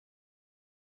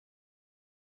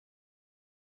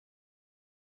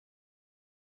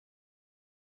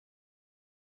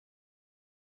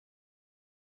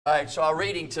All right, so our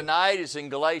reading tonight is in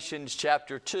Galatians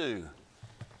chapter 2.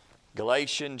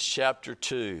 Galatians chapter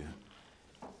 2.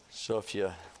 So if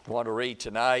you want to read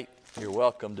tonight, you're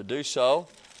welcome to do so.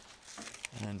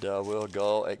 And we'll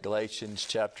go at Galatians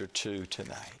chapter 2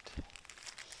 tonight.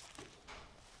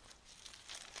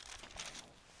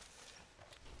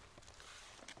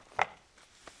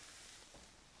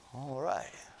 All right,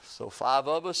 so 5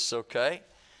 of us, okay.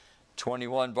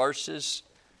 21 verses.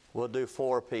 We'll do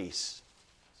 4 apiece.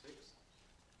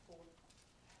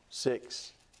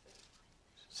 6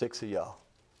 of y'all.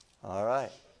 All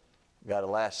right. Got a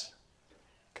last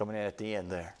coming in at the end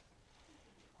there.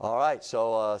 All right.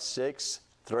 So 6,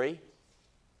 3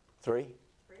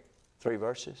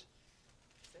 verses.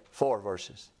 4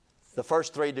 verses. The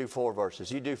first 3 do 4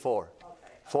 verses. You do 4.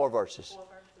 Okay. 4 verses.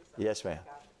 Yes, ma'am.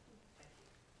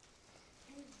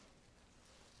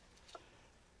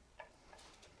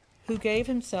 Who gave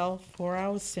himself for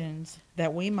our sins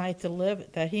that we might deliver,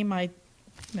 that he might.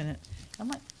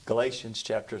 Galatians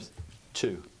chapter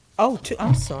 2. Oh, 2.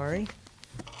 I'm sorry.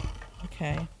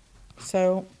 Okay.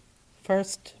 So,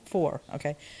 first 4.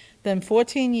 Okay. Then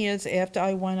 14 years after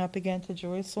I went up again to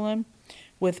Jerusalem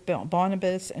with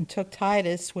Barnabas and took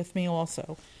Titus with me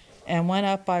also, and went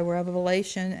up by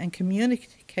revelation and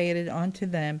communicated unto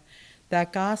them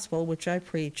that gospel which I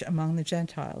preach among the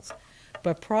Gentiles,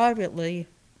 but privately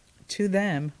to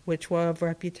them which were of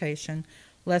reputation,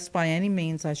 lest by any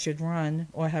means I should run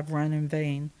or have run in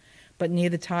vain. But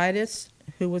neither Titus,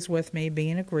 who was with me,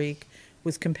 being a Greek,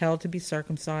 was compelled to be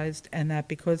circumcised, and that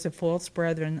because of false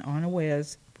brethren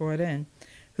unawares brought in,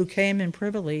 who came in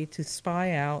privily to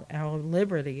spy out our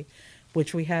liberty,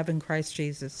 which we have in Christ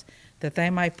Jesus, that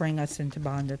they might bring us into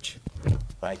bondage.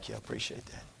 Thank you. I appreciate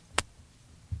that.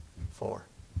 4.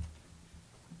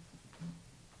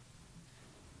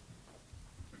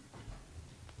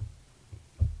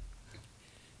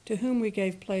 To whom we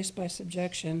gave place by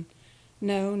subjection,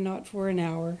 no, not for an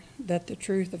hour, that the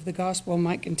truth of the gospel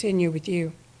might continue with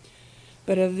you.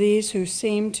 But of these who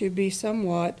seemed to be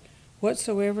somewhat,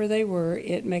 whatsoever they were,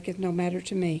 it maketh no matter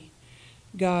to me.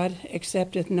 God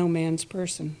accepteth no man's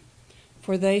person.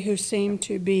 For they who seemed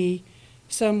to be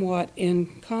somewhat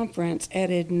in conference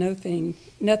added nothing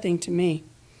to me.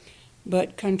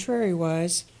 But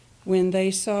contrariwise, when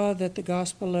they saw that the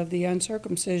gospel of the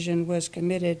uncircumcision was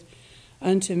committed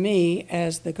unto me,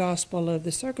 as the gospel of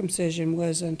the circumcision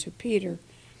was unto Peter.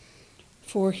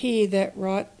 For he that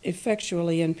wrought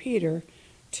effectually in Peter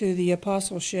to the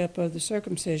apostleship of the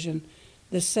circumcision,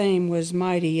 the same was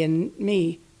mighty in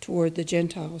me toward the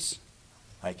Gentiles.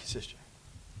 Thank you, sister.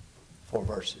 4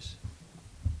 verses.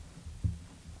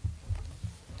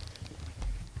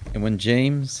 And when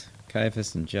James,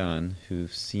 Caiaphas, and John, who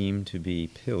seemed to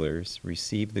be pillars,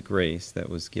 received the grace that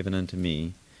was given unto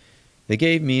me, they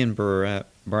gave me and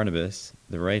Barnabas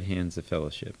the right hands of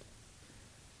fellowship,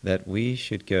 that we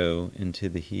should go into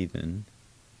the heathen,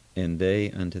 and they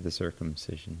unto the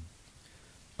circumcision.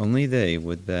 Only they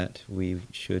would that we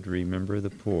should remember the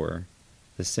poor,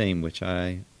 the same which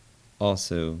I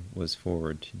also was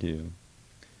forward to do.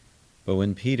 But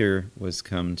when Peter was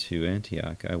come to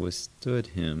Antioch, I withstood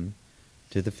him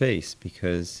to the face,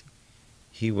 because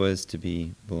he was to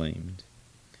be blamed.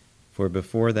 For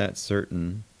before that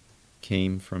certain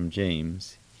came from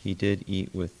James, he did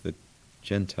eat with the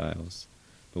Gentiles.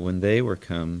 But when they were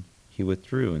come, he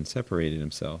withdrew and separated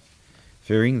himself,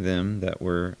 fearing them that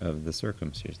were of the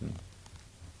circumcision.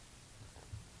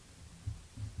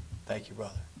 Thank you,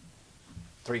 brother.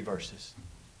 3 verses.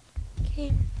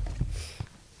 Okay.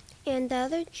 And the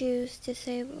other Jews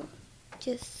dissembled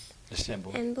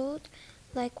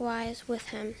likewise with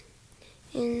him,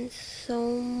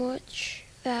 insomuch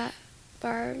that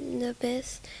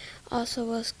Barnabas also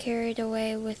was carried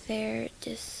away with their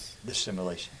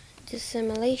dissimulation.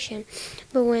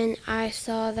 But when I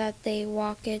saw that they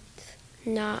walked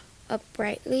not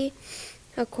uprightly,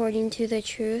 according to the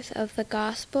truth of the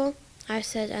gospel, I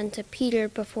said unto Peter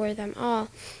before them all,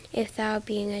 If thou,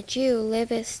 being a Jew,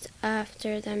 livest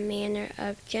after the manner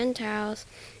of Gentiles,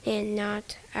 and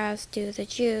not as do the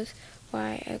Jews,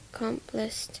 why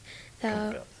accomplishest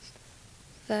thou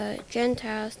the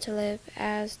Gentiles to live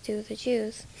as do the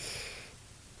Jews?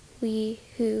 We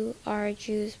who are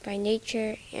Jews by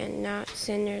nature, and not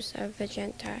sinners of the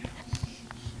Gentiles.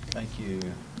 Thank you.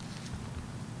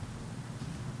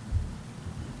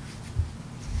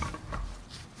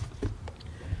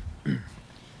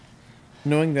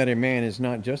 Knowing that a man is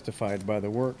not justified by the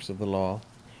works of the law,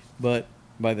 but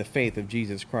by the faith of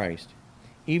Jesus Christ.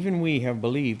 Even we have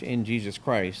believed in Jesus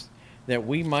Christ, that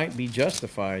we might be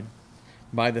justified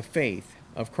by the faith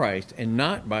of Christ, and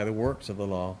not by the works of the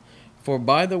law. For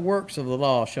by the works of the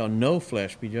law shall no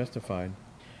flesh be justified.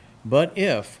 But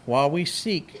if, while we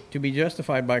seek to be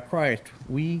justified by Christ,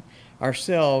 we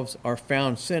ourselves are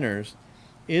found sinners,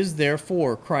 is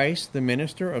therefore Christ the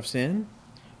minister of sin?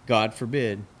 God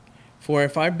forbid. For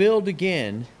if I build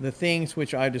again the things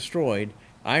which I destroyed,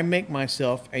 I make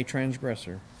myself a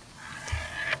transgressor.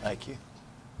 Thank you.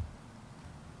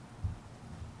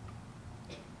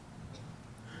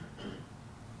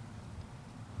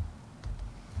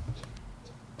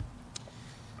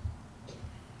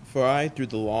 For I, through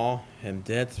the law, am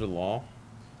dead to the law,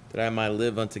 that I might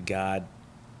live unto God.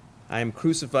 I am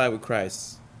crucified with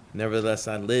Christ. Nevertheless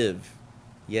I live,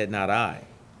 yet not I.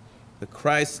 But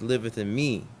Christ liveth in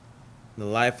me. The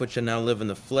life which I now live in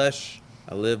the flesh,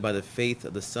 I live by the faith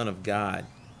of the Son of God,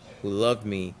 who loved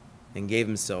me and gave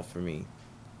himself for me.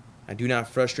 I do not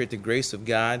frustrate the grace of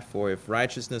God, for if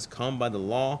righteousness come by the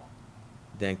law,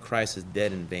 then Christ is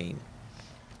dead in vain.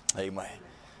 Amen.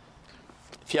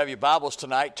 If you have your Bibles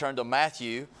tonight, turn to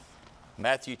Matthew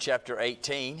chapter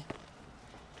 18.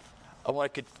 I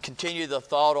want to continue the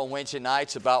thought on Wednesday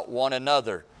nights about one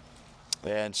another.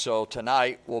 And so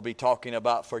tonight we'll be talking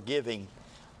about forgiving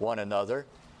one another.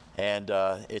 And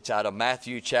it's out of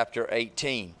Matthew chapter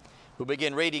 18. We'll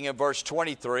begin reading in verse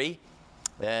 23.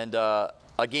 And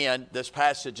again, this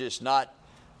passage is not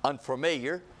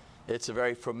unfamiliar. It's a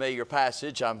very familiar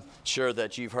passage. I'm sure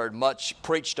that you've heard much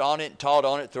preached on it and taught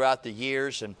on it throughout the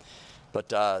years. But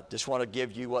just want to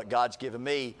give you what God's given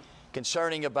me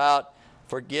concerning about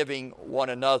forgiving one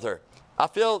another. I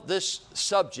feel this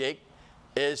subject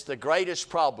is the greatest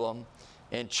problem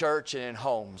in church and in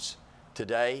homes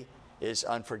today is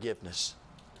unforgiveness.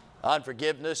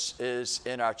 Unforgiveness is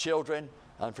in our children.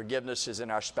 Unforgiveness is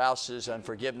in our spouses.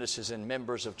 Unforgiveness is in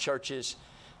members of churches.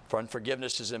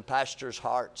 Unforgiveness is in pastors'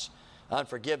 hearts.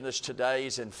 Unforgiveness today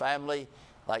is in family,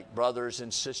 like brothers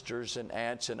and sisters and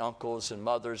aunts and uncles and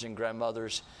mothers and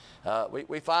grandmothers.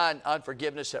 We find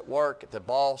unforgiveness at work, at the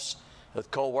boss, with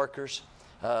co-workers.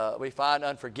 We find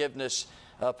unforgiveness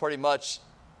pretty much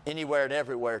anywhere and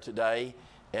everywhere today.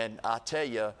 And I tell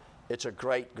you, it's a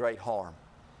great, great harm.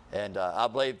 And I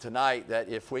believe tonight that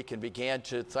if we can begin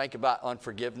to think about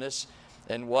unforgiveness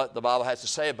and what the Bible has to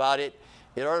say about it,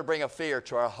 it ought to bring a fear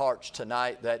to our hearts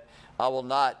tonight that I will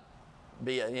not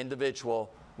be an individual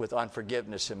with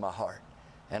unforgiveness in my heart.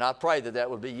 And I pray that that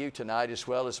would be you tonight as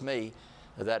well as me,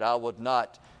 that I would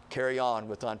not carry on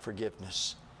with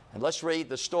unforgiveness. And let's read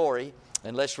the story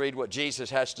and let's read what Jesus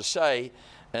has to say,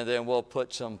 and then we'll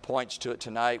put some points to it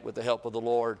tonight with the help of the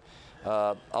Lord.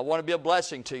 I want to be a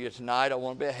blessing to you tonight. I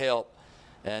want to be a help.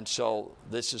 And so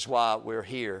this is why we're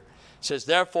here. It says,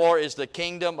 therefore is the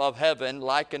kingdom of heaven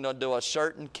likened unto a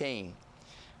certain king,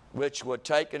 which would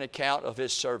take an account of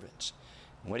his servants.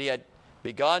 When he had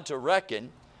begun to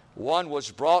reckon, one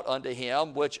was brought unto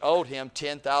him, which owed him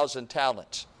 10,000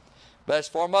 talents. But as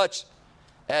for much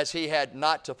as he had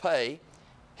not to pay,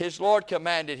 his Lord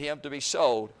commanded him to be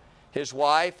sold, his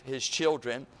wife, his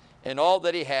children, and all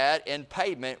that he had, in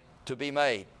payment to be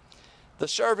made. The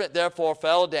servant therefore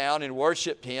fell down and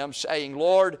worshipped him, saying,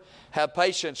 Lord, have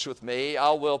patience with me,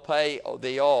 I will pay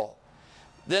thee all.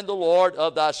 Then the Lord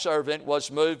of thy servant was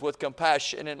moved with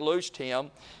compassion and loosed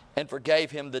him and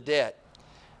forgave him the debt.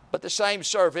 But the same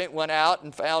servant went out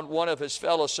and found one of his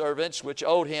fellow servants, which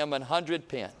owed him 100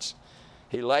 pence.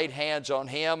 He laid hands on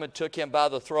him and took him by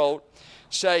the throat,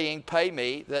 saying, Pay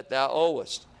me that thou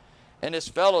owest. And his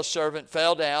fellow servant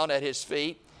fell down at his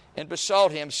feet and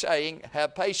besought him, saying,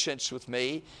 Have patience with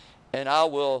me, and I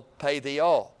will pay thee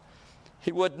all.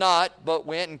 He would not, but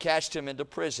went and cast him into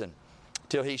prison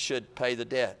till he should pay the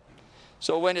debt.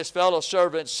 So when his fellow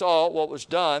servants saw what was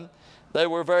done, they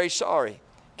were very sorry,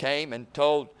 came and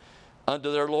told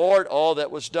unto their Lord all that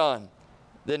was done.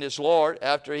 Then his Lord,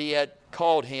 after he had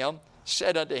called him,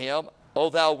 said unto him, O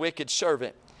thou wicked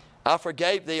servant, I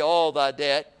forgave thee all thy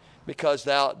debt, because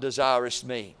thou desirest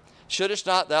me. Shouldest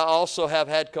not thou also have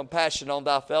had compassion on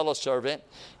thy fellow servant,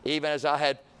 even as I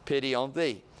had pity on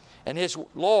thee? And his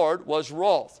Lord was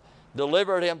wroth,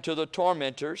 delivered him to the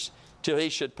tormentors, till he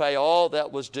should pay all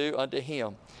that was due unto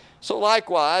him. So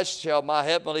likewise shall my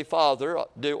heavenly Father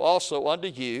do also unto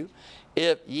you,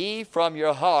 if ye from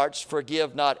your hearts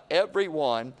forgive not every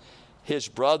one his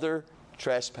brother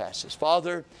trespasses.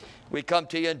 Father, we come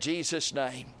to you in Jesus'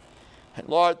 name. And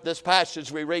Lord, this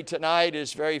passage we read tonight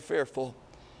is very fearful.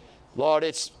 Lord,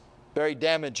 it's very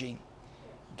damaging.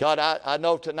 God, I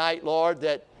know tonight, Lord,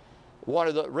 that one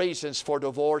of the reasons for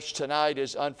divorce tonight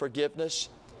is unforgiveness.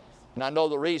 And I know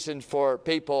the reason for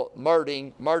people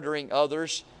murdering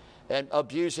others and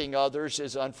abusing others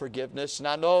is unforgiveness. And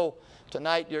I know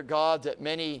tonight, dear God, that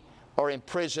many are in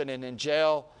prison and in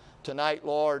jail tonight,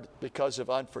 Lord, because of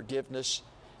unforgiveness.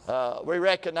 We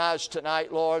recognize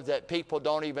tonight, Lord, that people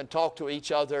don't even talk to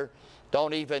each other,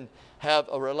 don't even have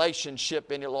a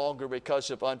relationship any longer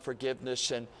because of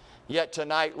unforgiveness. And yet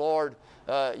tonight, Lord,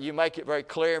 you make it very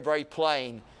clear and very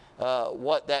plain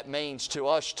what that means to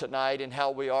us tonight and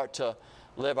how we are to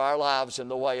live our lives in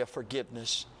the way of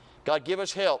forgiveness. God, give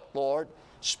us help, Lord.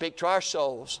 Speak to our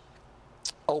souls.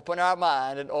 Open our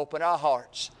mind and open our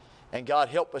hearts. And God,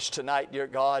 help us tonight, dear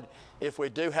God, if we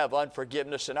do have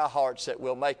unforgiveness in our hearts, that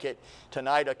we'll make it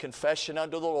tonight a confession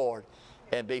unto the Lord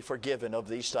and be forgiven of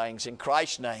these things. In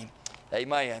Christ's name,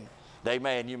 amen.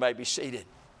 Amen. You may be seated.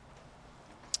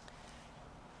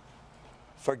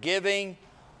 Forgiving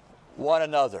one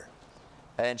another.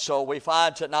 And so we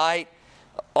find tonight,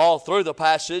 all through the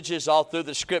passages, all through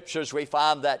the Scriptures, we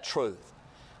find that truth.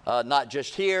 Not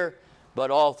just here,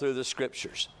 but all through the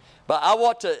Scriptures. But I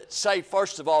want to say,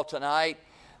 first of all, tonight,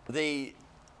 the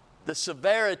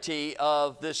severity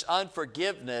of this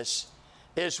unforgiveness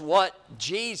is what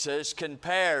Jesus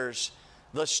compares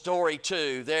the story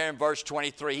to. There in verse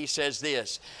 23, he says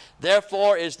this,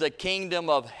 "Therefore is the kingdom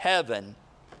of heaven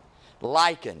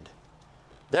likened."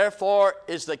 Therefore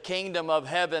is the kingdom of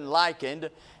heaven likened,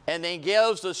 and then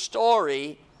gives the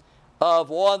story of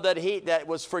one that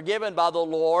was forgiven by the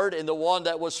Lord, and the one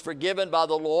that was forgiven by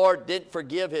the Lord didn't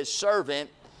forgive his servant,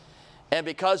 and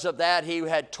because of that he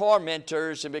had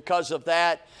tormentors, and because of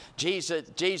that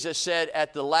Jesus said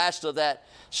at the last of that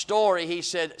story, he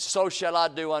said, "So shall I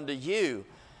do unto you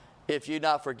if you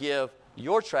not forgive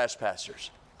your trespassers."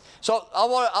 So I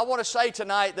want to say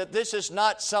tonight that this is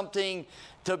not something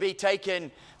to be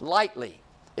taken lightly.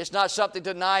 It's not something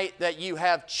tonight that you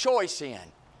have choice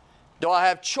in. Do I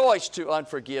have choice to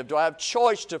unforgive? Do I have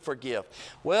choice to forgive?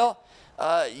 Well,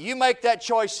 you make that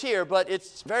choice here, but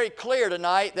it's very clear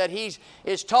tonight that he's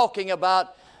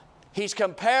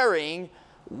comparing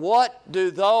what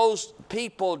do those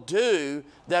people do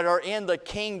that are in the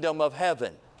kingdom of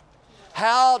heaven.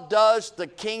 How does the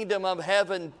kingdom of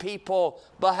heaven people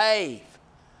behave?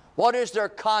 What is their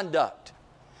conduct?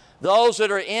 Those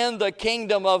that are in the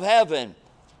kingdom of heaven,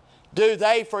 do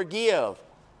they forgive?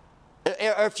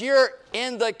 If you're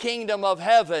in the kingdom of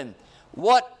heaven,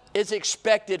 what is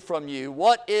expected from you?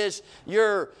 What is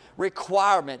your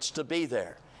requirements to be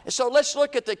there? And so let's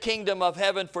look at the kingdom of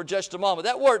heaven for just a moment.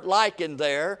 That word likened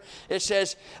there, it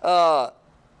says,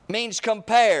 means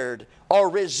compared or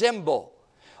resemble,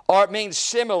 or it means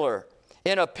similar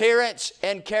in appearance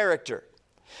and character.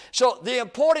 So the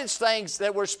important things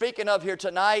that we're speaking of here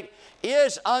tonight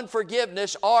is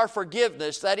unforgiveness or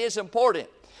forgiveness. That is important.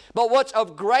 But what's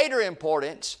of greater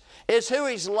importance is who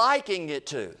he's likening it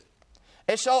to.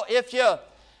 And so if you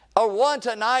are one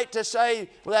tonight to say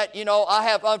that, I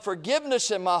have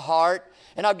unforgiveness in my heart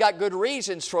and I've got good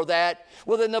reasons for that,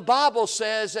 well, then the Bible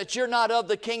says that you're not of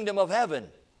the kingdom of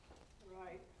heaven.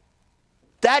 Right.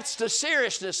 That's the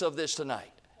seriousness of this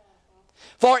tonight.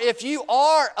 For if you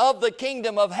are of the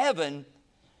kingdom of heaven,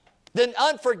 then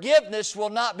unforgiveness will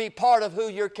not be part of who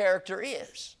your character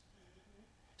is.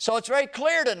 So it's very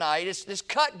clear tonight. It's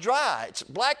cut dry. It's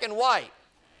black and white.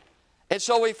 And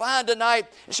so we find tonight,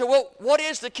 what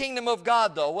is the kingdom of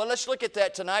God though? Well, let's look at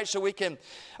that tonight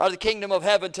the kingdom of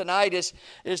heaven tonight is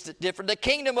different. The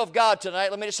kingdom of God tonight,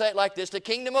 let me just say it like this. The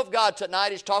kingdom of God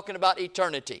tonight is talking about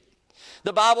eternity.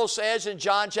 The Bible says in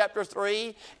John chapter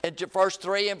 3, in verse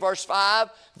 3 and verse 5,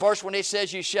 verse when it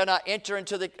says you shall not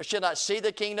see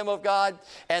the kingdom of God,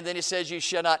 and then it says you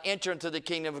shall not enter into the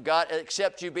kingdom of God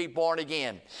except you be born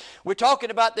again. We're talking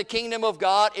about the kingdom of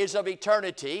God is of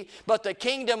eternity, but the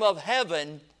kingdom of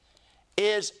heaven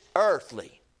is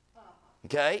earthly.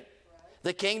 Okay?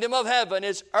 The kingdom of heaven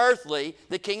is earthly.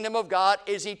 The kingdom of God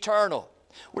is eternal.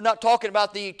 We're not talking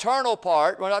about the eternal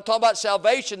part. We're not talking about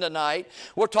salvation tonight.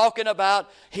 We're talking about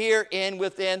here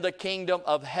within the kingdom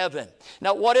of heaven.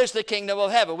 Now, what is the kingdom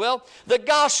of heaven? Well, the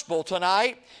gospel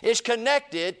tonight is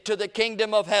connected to the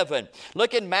kingdom of heaven.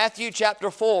 Look in Matthew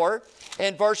chapter 4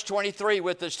 and verse 23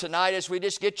 with us tonight as we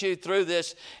just get you through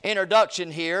this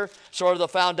introduction here, sort of the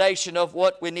foundation of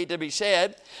what we need to be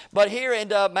said. But here in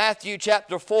Matthew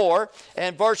chapter 4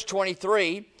 and verse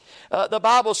 23, the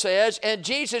Bible says, "And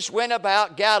Jesus went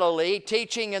about Galilee,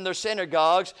 teaching in their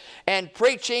synagogues and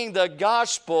preaching the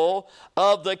gospel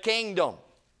of the kingdom."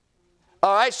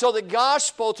 All right, so the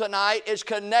gospel tonight is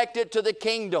connected to the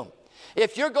kingdom.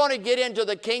 If you're going to get into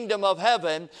the kingdom of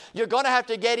heaven, you're going to have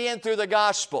to get in through the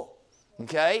gospel.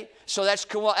 Okay? So that's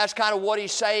kind of what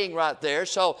he's saying right there.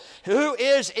 So who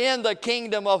is in the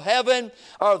kingdom of heaven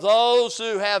are those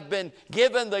who have been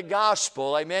given the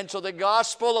gospel. Amen? So the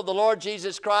gospel of the Lord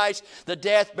Jesus Christ, the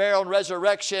death, burial, and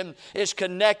resurrection is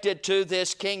connected to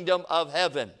this kingdom of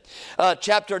heaven.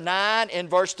 Chapter 9 in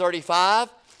verse 35,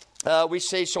 we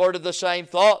see sort of the same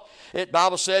thought. The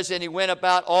Bible says, and he went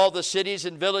about all the cities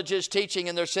and villages, teaching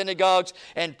in their synagogues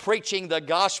and preaching the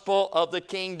gospel of the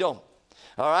kingdom.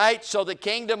 All right, so the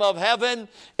kingdom of heaven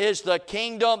is the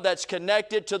kingdom that's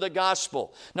connected to the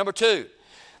gospel. Number 2,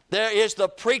 there is the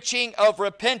preaching of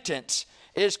repentance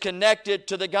is connected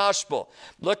to the gospel.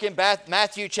 Look in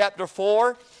Matthew chapter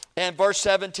 4 and verse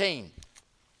 17.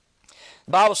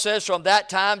 The Bible says, from that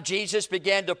time Jesus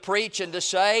began to preach and to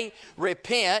say,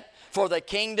 repent, for the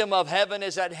kingdom of heaven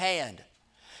is at hand.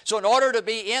 So in order to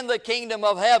be in the kingdom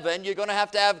of heaven, you're going to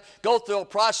have to go through a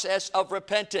process of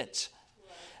repentance.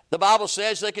 The Bible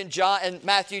says, look in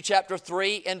Matthew chapter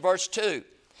 3 and verse 2. The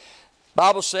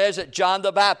Bible says that John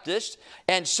the Baptist,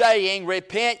 and saying,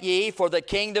 repent ye, for the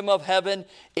kingdom of heaven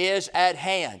is at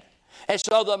hand. And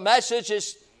so the message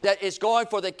that is going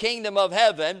for the kingdom of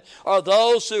heaven are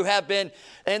those who have been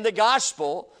in the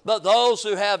gospel, but those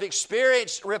who have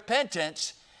experienced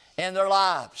repentance in their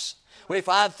lives. We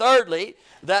find thirdly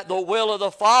that the will of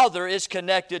the Father is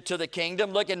connected to the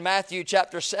kingdom. Look in Matthew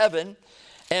chapter 7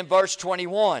 and verse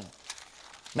 21.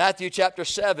 Matthew chapter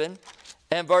 7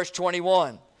 and verse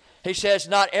 21. He says,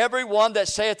 not every one that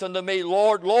saith unto me,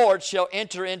 Lord, Lord, shall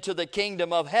enter into the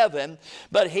kingdom of heaven,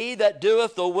 but he that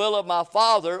doeth the will of my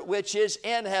Father which is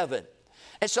in heaven.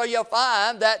 And so you'll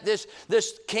find that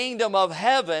this kingdom of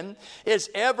heaven is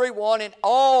everyone and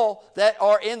all that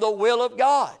are in the will of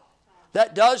God,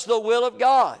 that does the will of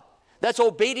God, that's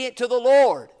obedient to the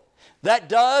Lord, that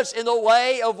does in the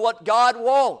way of what God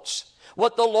wants.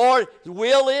 What the Lord's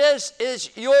will is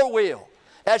your will.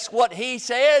 That's what He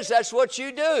says, that's what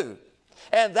you do.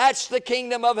 And that's the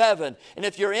kingdom of heaven. And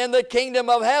if you're in the kingdom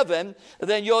of heaven,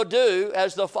 then you'll do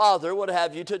as the Father would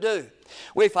have you to do.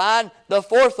 We find the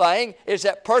fourth thing is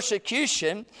that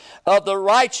persecution of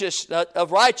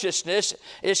righteousness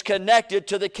is connected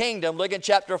to the kingdom. Look in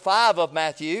chapter 5 of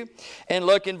Matthew and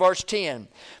look in verse 10.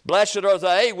 Blessed are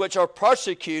they which are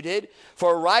persecuted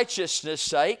for righteousness'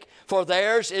 sake, for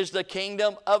theirs is the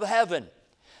kingdom of heaven.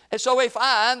 And so we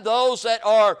find those that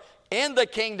are in the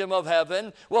kingdom of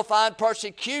heaven will find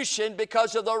persecution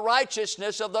because of the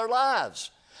righteousness of their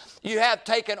lives. You have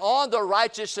taken on the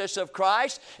righteousness of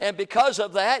Christ, and because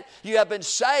of that, you have been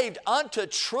saved unto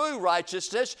true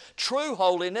righteousness, true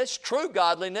holiness, true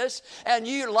godliness, and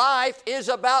your life is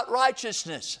about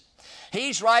righteousness.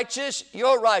 He's righteous,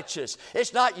 you're righteous.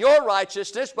 It's not your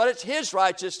righteousness, but it's His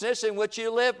righteousness in which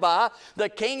you live by. The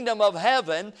kingdom of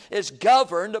heaven is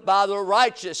governed by the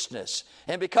righteousness.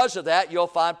 And because of that, you'll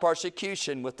find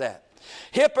persecution with that.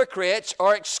 Hypocrites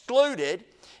are excluded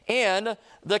in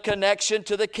the connection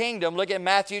to the kingdom. Look at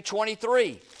Matthew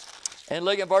 23 and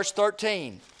look at verse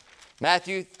 13.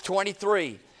 Matthew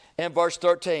 23 and verse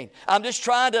 13. I'm just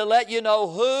trying to let you know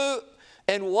who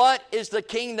and what is the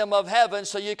kingdom of heaven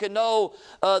so you can know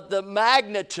the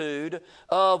magnitude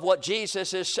of what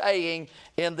Jesus is saying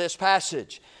in this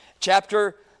passage.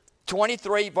 Chapter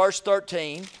 23, verse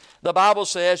 13, the Bible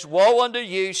says, woe unto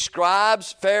you,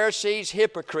 scribes, Pharisees,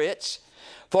 hypocrites,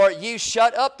 for you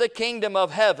shut up the kingdom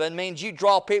of heaven, means you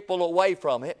draw people away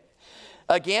from it,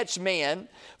 against men.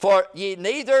 For ye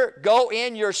neither go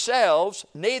in yourselves,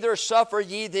 neither suffer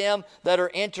ye them that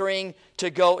are entering to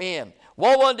go in.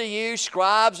 Woe unto you,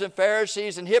 scribes and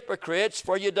Pharisees and hypocrites,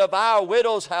 for you devour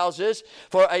widows' houses,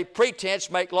 for a pretense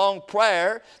make long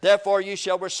prayer, therefore you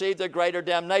shall receive the greater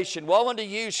damnation. Woe unto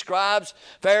you, scribes,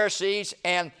 Pharisees,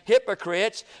 and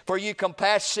hypocrites, for you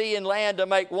compass sea and land to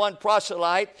make one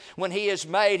proselyte. When he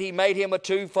made him a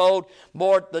twofold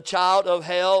more the child of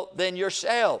hell than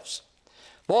yourselves.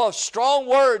 Boy, strong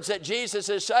words that Jesus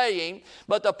is saying,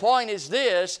 but the point is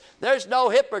this, there's no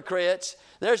hypocrites,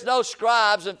 there's no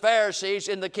scribes and Pharisees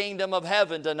in the kingdom of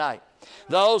heaven tonight.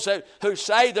 Those who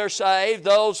say they're saved,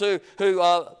 those who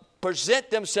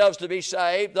present themselves to be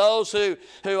saved, those who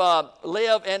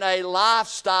live in a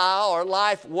lifestyle or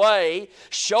life way,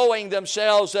 showing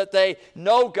themselves that they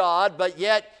know God, but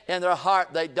yet in their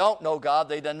heart they don't know God,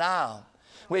 they deny Him.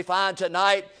 We find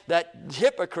tonight that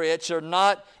hypocrites are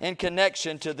not in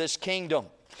connection to this kingdom.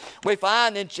 We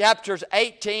find in chapters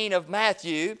 18 of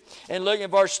Matthew, and look at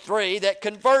verse 3, that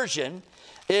conversion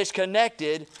is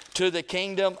connected to the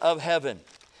kingdom of heaven.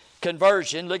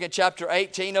 Conversion, look at chapter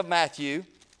 18 of Matthew,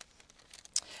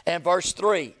 and verse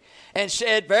 3. And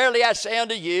said, verily I say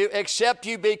unto you, except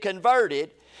you be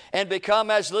converted, and become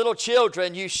as little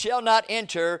children, you shall not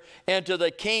enter into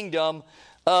the kingdom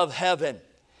of heaven.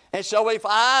 And so we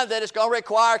find that it's going to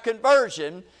require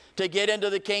conversion to get into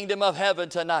the kingdom of heaven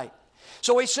tonight.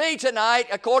 So we see tonight,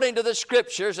 according to the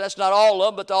Scriptures, that's not all of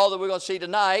them, but all that we're going to see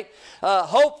tonight,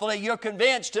 hopefully you're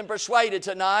convinced and persuaded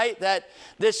tonight that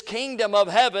this kingdom of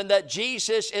heaven, that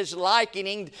Jesus is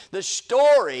likening the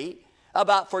story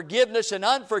about forgiveness and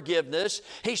unforgiveness.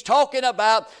 He's talking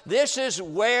about this is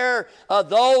where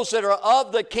those that are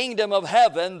of the kingdom of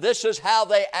heaven, this is how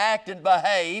they act and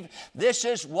behave. This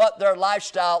is what their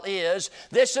lifestyle is.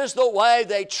 This is the way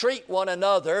they treat one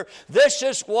another. This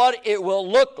is what it will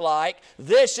look like.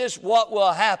 This is what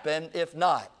will happen if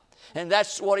not. And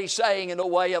that's what he's saying in a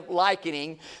way of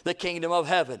likening the kingdom of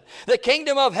heaven. The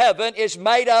kingdom of heaven is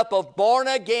made up of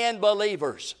born-again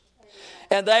believers.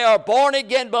 And they are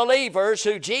born-again believers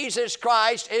who Jesus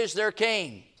Christ is their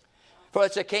king. For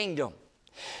it's a kingdom.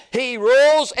 He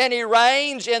rules and He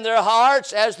reigns in their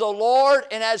hearts as the Lord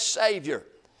and as Savior.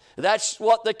 That's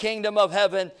what the kingdom of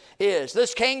heaven is.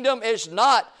 This kingdom is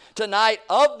not tonight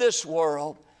of this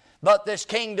world, but this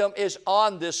kingdom is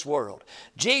on this world.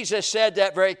 Jesus said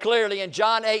that very clearly in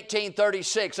John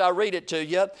 18:36. I'll read it to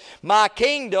you. My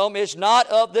kingdom is not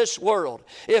of this world.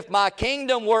 If my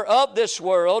kingdom were of this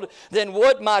world, then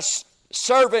would my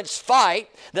servants fight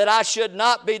that I should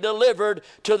not be delivered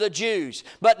to the Jews.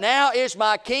 But now is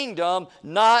my kingdom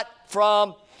not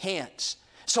from hence.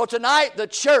 So tonight the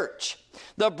church,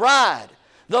 the bride,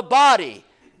 the body,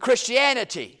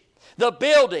 Christianity, the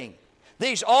building,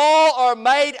 these all are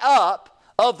made up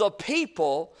of the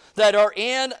people that are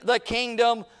in the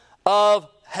kingdom of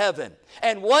heaven.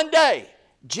 And one day,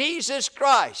 Jesus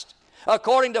Christ,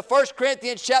 according to 1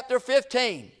 Corinthians chapter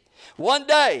 15, one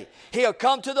day He'll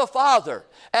come to the Father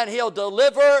and He'll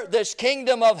deliver this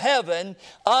kingdom of heaven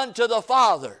unto the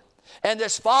Father. And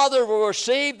this Father will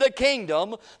receive the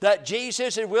kingdom that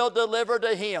Jesus will deliver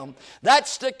to Him.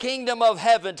 That's the kingdom of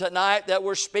heaven tonight that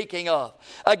we're speaking of.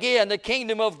 Again, the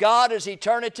kingdom of God is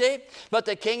eternity, but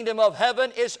the kingdom of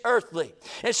heaven is earthly.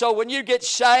 And so when you get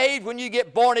saved, when you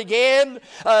get born again,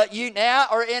 you now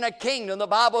are in a kingdom. The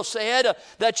Bible said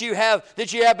that you have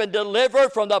been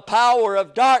delivered from the power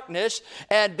of darkness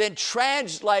and been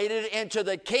translated into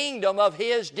the kingdom of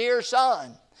His dear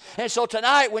Son. And so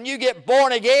tonight, when you get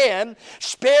born again,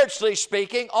 spiritually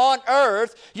speaking, on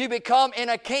earth, you become in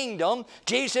a kingdom.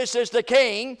 Jesus is the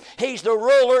king. He's the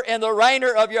ruler and the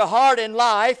reigner of your heart and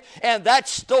life, and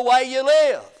that's the way you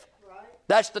live. Right.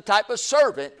 That's the type of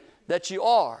servant that you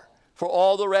are for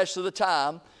all the rest of the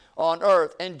time on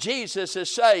earth. And Jesus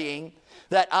is saying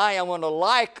that I am going to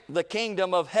like the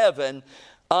kingdom of heaven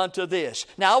unto this.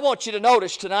 Now, I want you to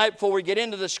notice tonight, before we get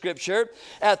into the Scripture,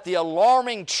 at the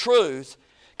alarming truth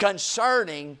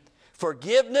concerning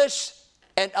forgiveness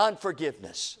and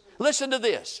unforgiveness. Listen to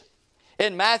this.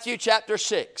 In Matthew chapter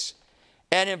 6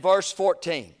 and in verse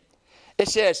 14, it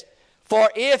says,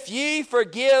 For if ye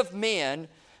forgive men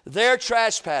their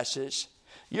trespasses,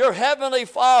 your heavenly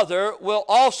Father will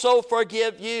also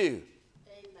forgive you.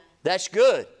 Amen. That's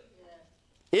good.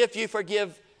 Yeah. If you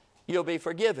forgive, you'll be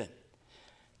forgiven.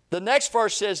 The next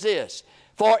verse says this,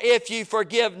 For if you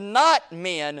forgive not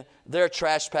men their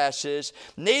trespasses,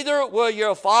 neither will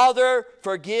your Father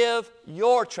forgive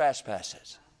your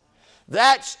trespasses.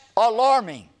 That's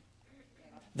alarming.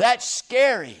 That's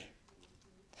scary.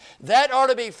 That ought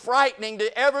to be frightening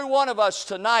to every one of us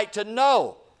tonight to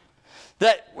know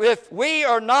that if we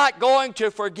are not going to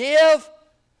forgive,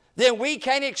 then we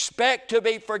can't expect to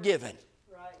be forgiven.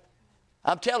 Right.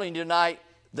 I'm telling you tonight,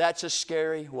 that's a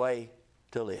scary way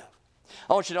to live.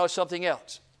 I want you to know something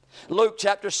else. Luke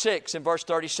chapter 6 and verse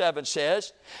 37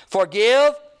 says,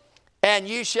 Forgive and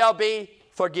you shall be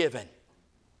forgiven.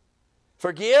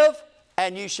 Forgive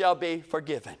and you shall be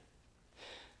forgiven.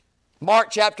 Mark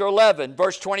chapter 11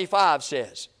 verse 25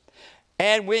 says,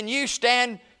 And when you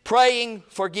stand praying,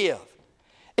 forgive.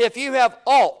 If you have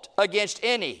aught against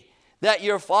any, that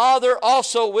your Father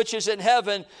also which is in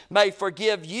heaven may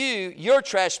forgive you your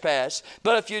trespass.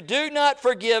 But if you do not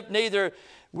forgive, neither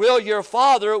will your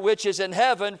Father which is in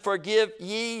heaven forgive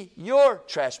ye your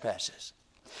trespasses.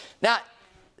 Now,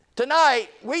 tonight,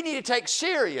 we need to take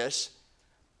serious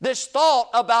this thought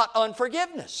about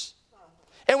unforgiveness.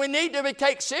 And we need to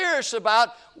take serious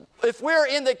about if we're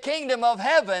in the kingdom of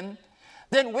heaven,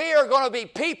 then we are going to be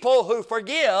people who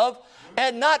forgive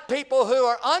and not people who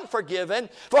are unforgiven.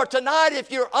 For tonight,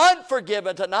 if you're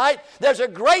unforgiven tonight, there's a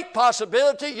great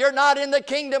possibility you're not in the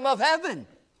kingdom of heaven.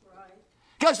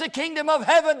 Because the kingdom of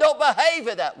heaven don't behave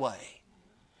in that way.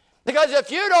 Because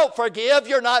if you don't forgive,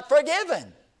 you're not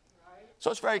forgiven. So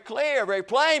it's very clear, very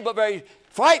plain, but very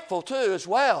Frightful too as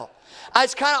well.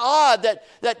 It's kind of odd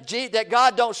that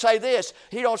God don't say this.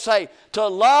 He don't say, to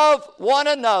love one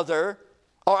another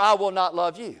or I will not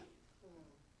love you.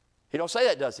 He don't say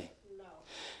that, does he? No.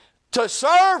 To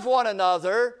serve one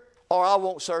another or I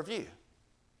won't serve you.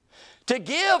 To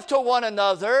give to one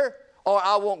another or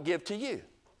I won't give to you.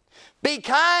 Be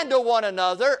kind to one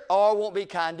another or I won't be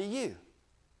kind to you.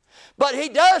 But he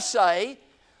does say,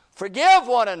 forgive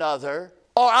one another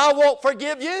or I won't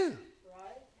forgive you.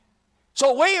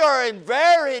 So we are in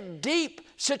very deep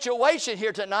situation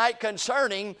here tonight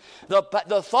concerning the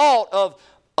thought of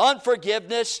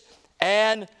unforgiveness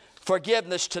and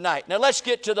forgiveness tonight. Now let's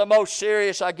get to the most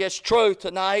serious, I guess, truth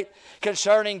tonight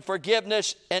concerning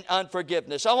forgiveness and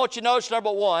unforgiveness. I want you to notice,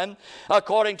 number one,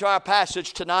 according to our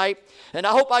passage tonight, and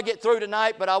I hope I get through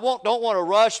tonight, but I don't want to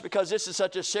rush because this is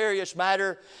such a serious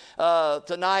matter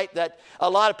tonight that a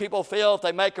lot of people feel if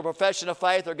they make a profession of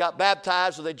faith or got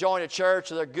baptized or they join a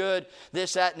church or they're good,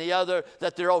 this, that, and the other,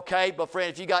 that they're okay. But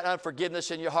friend, if you got unforgiveness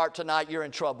in your heart tonight, you're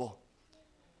in trouble.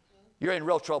 You're in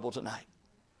real trouble tonight.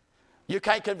 You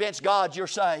can't convince God you're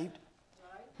saved.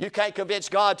 You can't convince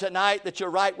God tonight that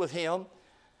you're right with Him.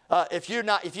 If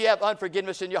you have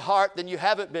unforgiveness in your heart, then you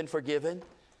haven't been forgiven.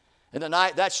 And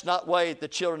tonight, that's not the way the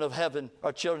children of heaven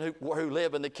or children who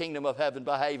live in the kingdom of heaven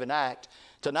behave and act.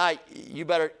 Tonight, you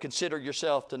better consider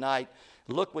yourself tonight.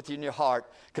 Look within your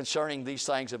heart concerning these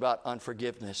things about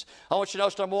unforgiveness. I want you to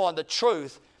notice, number one, the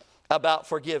truth about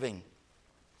forgiving.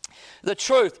 The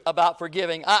truth about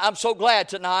forgiving. I'm so glad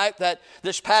tonight that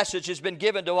this passage has been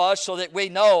given to us so that we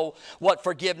know what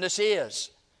forgiveness is.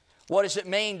 What does it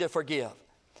mean to forgive?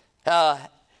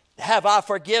 Have I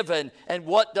forgiven? And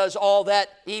what does all that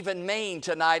even mean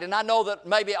tonight? And I know that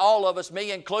maybe all of us,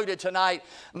 me included tonight,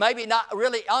 maybe not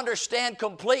really understand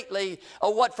completely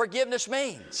what forgiveness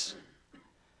means.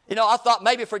 You know, I thought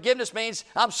maybe forgiveness means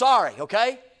I'm sorry,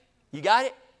 okay? You got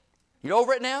it? You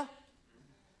over it now?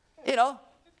 You know.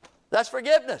 That's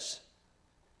forgiveness.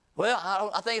 Well,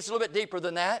 I think it's a little bit deeper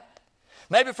than that.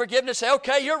 Maybe forgiveness, say,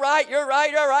 okay, you're right,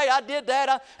 I did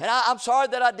that, and I'm sorry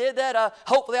that I did that.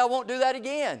 Hopefully I won't do that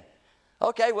again.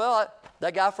 Okay, well,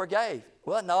 that guy forgave.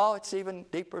 Well, no, it's even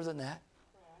deeper than that.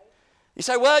 You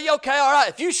say, well, okay, all right.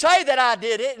 If you say that I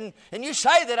did it, and you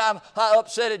say that I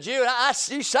upsetted you,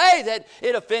 and you say that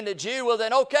it offended you, well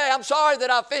then, okay, I'm sorry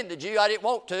that I offended you. I didn't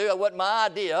want to. It wasn't my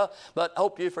idea, but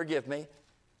hope you forgive me.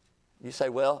 You say,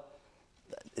 well,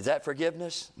 is that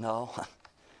forgiveness? No.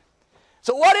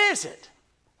 So what is it?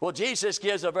 Well, Jesus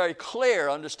gives a very clear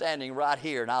understanding right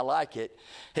here, and I like it.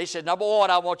 He said, number one,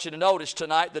 I want you to notice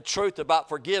tonight the truth about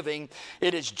forgiving.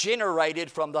 It is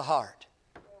generated from the heart.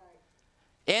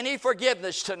 Any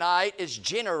forgiveness tonight is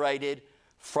generated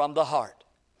from the heart.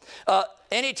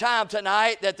 Anytime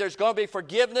tonight that there's going to be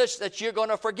forgiveness that you're going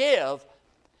to forgive,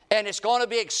 and it's going to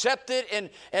be accepted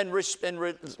and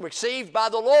received by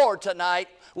the Lord tonight,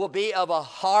 will be of a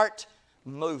heart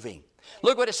moving.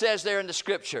 Look what it says there in the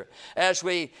Scripture as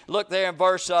we look there in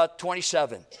verse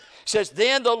 27. It says,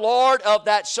 then the Lord of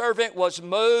that servant was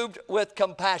moved with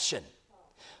compassion.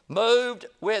 Moved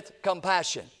with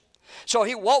compassion. So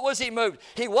what was he moved?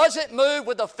 He wasn't moved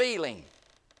with a feeling.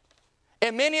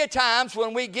 And many a times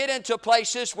when we get into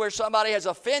places where somebody has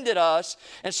offended us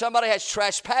and somebody has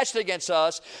trespassed against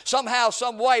us, somehow,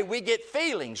 some way we get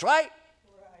feelings, right?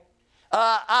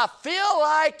 I feel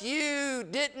like you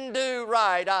didn't do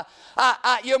right.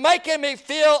 You're making me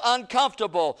feel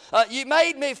uncomfortable. You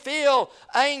made me feel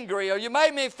angry, or you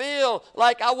made me feel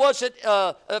like I wasn't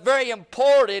very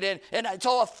important. And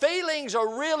so feelings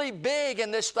are really big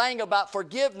in this thing about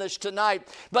forgiveness tonight.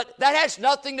 But that has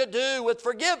nothing to do with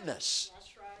forgiveness.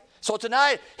 That's right. So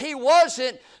tonight, he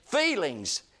wasn't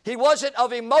feelings. He wasn't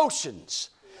of emotions.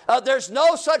 There's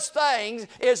no such thing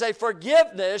as a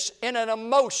forgiveness in an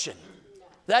emotion.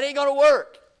 That ain't going to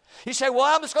work. You say, well,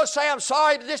 I'm just going to say I'm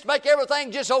sorry to just make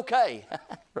everything just okay.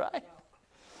 Right?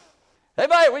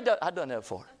 Everybody, I've done that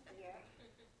before.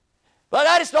 But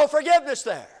that is no forgiveness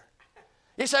there.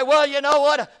 You say, well, you know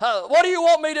what do you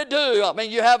want me to do? I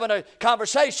mean, you're having a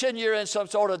conversation, you're in some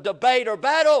sort of debate or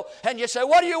battle, and you say,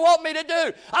 what do you want me to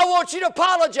do? I want you to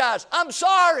apologize. I'm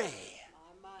sorry.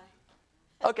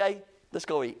 Okay, let's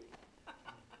go eat.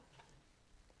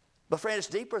 But friend, it's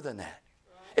deeper than that.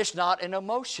 It's not an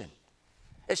emotion.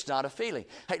 It's not a feeling.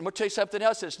 Hey, I'm going to tell you something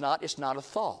else it's not. It's not a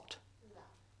thought.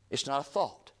 It's not a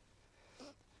thought.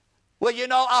 Well, you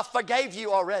know, I forgave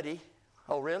you already.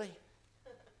 Oh, really?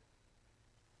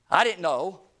 I didn't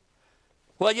know.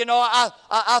 Well, you know,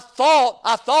 I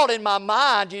thought in my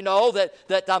mind, you know,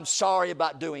 that I'm sorry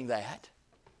about doing that.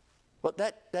 But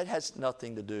that has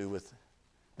nothing to do with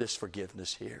this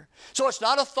forgiveness here. So it's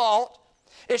not a thought.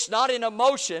 It's not an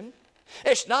emotion.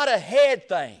 It's not a head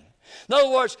thing. In other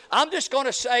words, I'm just going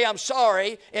to say I'm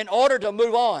sorry in order to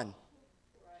move on.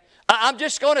 I'm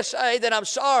just going to say that I'm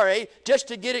sorry just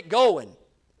to get it going.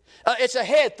 It's a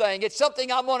head thing. It's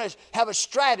something I'm going to have a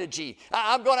strategy.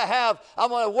 I'm going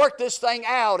to work this thing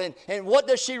out. And what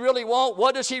does she really want?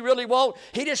 What does he really want?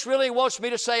 He just really wants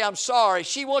me to say I'm sorry.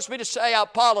 She wants me to say I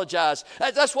apologize.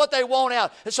 That's what they want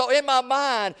out. And so in my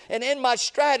mind and in my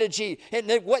strategy and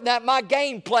my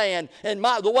game plan and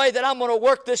the way that I'm going to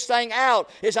work this thing out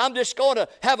is I'm just going to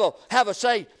have a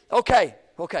say, okay,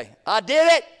 I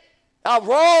did it. I'm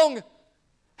wrong,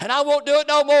 and I won't do it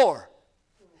no more.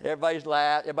 Everybody's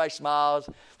laughs. Everybody smiles.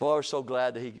 Boy, we're so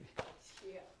glad that he.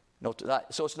 Yeah. No,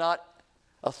 so it's not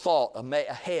a thought,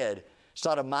 a head. It's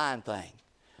not a mind thing.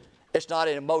 It's not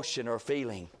an emotion or a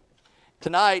feeling.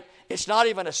 Tonight, it's not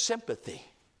even a sympathy.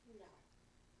 No.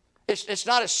 It's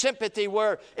not a sympathy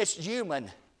where it's human.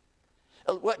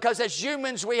 Because as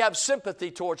humans, we have sympathy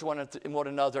towards one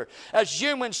another. As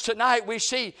humans tonight, we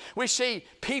see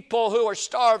people who are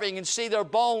starving and see their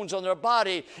bones on their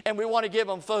body, and we want to give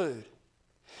them food.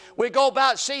 We go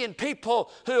about seeing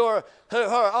people who are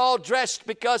all dressed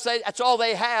because that's all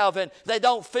they have and they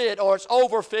don't fit, or it's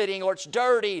overfitting, or it's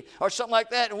dirty, or something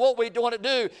like that. And what we want to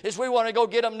do is we want to go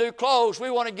get them new clothes.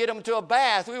 We want to get them to a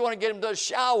bath. We want to get them to a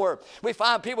shower. We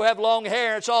find people have long hair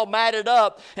and it's all matted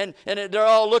up and they're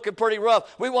all looking pretty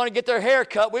rough. We want to get their hair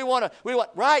cut. We want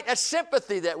right? That's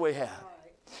sympathy that we have.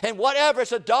 And whatever,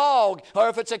 it's a dog, or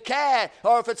if it's a cat,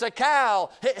 or if it's a cow,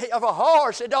 or a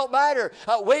horse, it don't matter.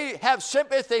 We have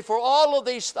sympathy for all of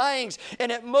these things,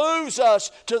 and it moves us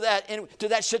to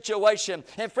that situation.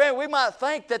 And friend, we might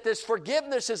think that this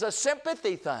forgiveness is a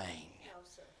sympathy thing.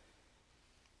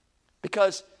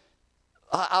 Because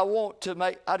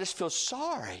I just feel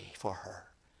sorry for her.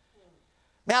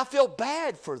 Man, I feel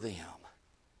bad for them.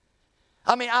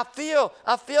 I mean, I feel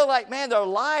like, man, their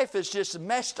life is just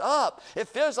messed up.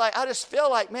 I just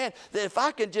feel like, man, that if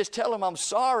I can just tell them I'm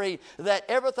sorry, that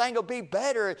everything will be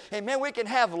better, and man, we can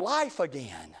have life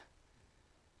again.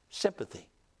 Sympathy.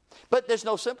 But there's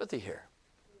no sympathy here.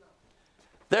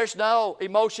 There's no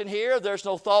emotion here. There's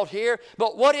no thought here.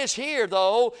 But what is here,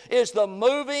 though, is the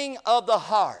moving of the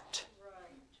heart.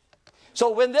 So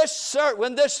when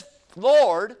this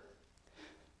Lord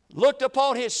looked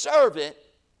upon his servant,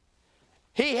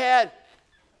 he had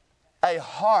a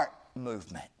heart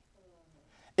movement.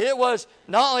 It was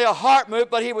not only a heart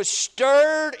movement, but he was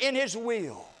stirred in his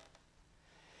will.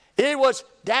 It was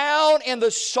down in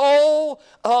the soul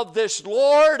of this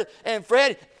Lord. And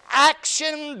friend,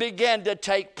 action began to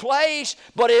take place,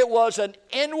 but it was an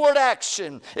inward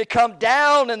action. It come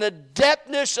down in the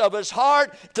depthness of his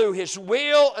heart through his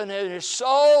will and in his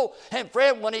soul. And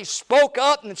friend, when he spoke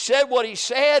up and said what he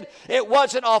said, it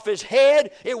wasn't off his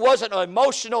head. It wasn't an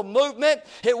emotional movement.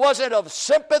 It wasn't of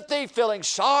sympathy, feeling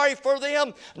sorry for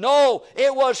them. No,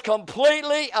 it was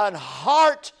completely a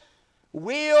heart,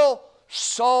 will,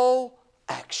 soul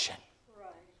action. Right.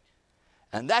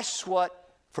 And that's what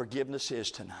forgiveness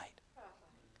is tonight.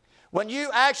 When you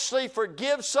actually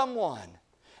forgive someone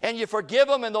and you forgive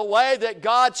them in the way that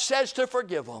God says to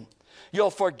forgive them, you'll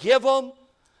forgive them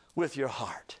with your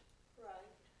heart. Right.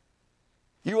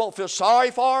 You won't feel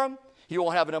sorry for them. You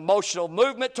won't have an emotional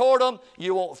movement toward them.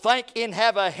 You won't think and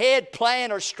have a head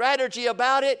plan or strategy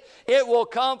about it. It will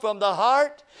come from the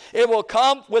heart. It will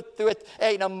come with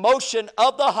an emotion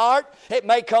of the heart. It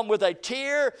may come with a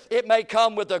tear. It may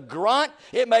come with a grunt.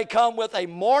 It may come with a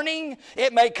mourning.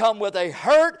 It may come with a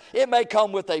hurt. It may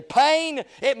come with a pain.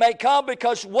 It may come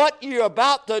because what you're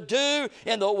about to do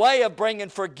in the way of bringing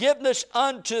forgiveness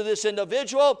unto this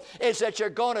individual is that you're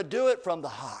going to do it from the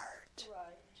heart.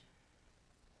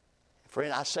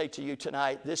 Friend, I say to you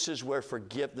tonight, this is where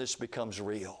forgiveness becomes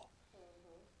real.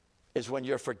 Is when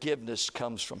your forgiveness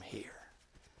comes from here.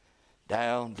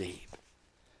 Down deep.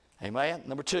 Amen?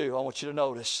 Number 2, I want you to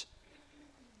notice.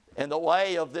 In the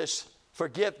way of this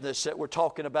forgiveness that we're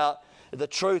talking about, the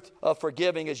truth of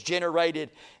forgiving is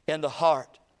generated in the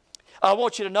heart. I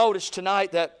want you to notice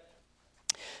tonight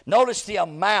notice the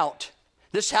amount.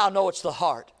 This is how I know it's the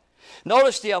heart.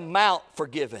 Notice the amount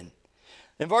forgiven.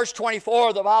 In verse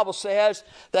 24, the Bible says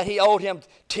that he owed him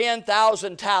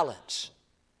 10,000 talents.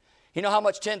 You know how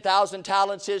much 10,000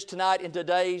 talents is tonight in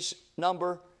today's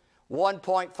number?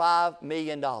 $1.5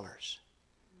 million.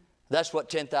 That's what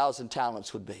 10,000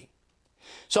 talents would be.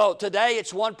 So today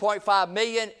it's 1.5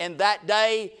 million, and that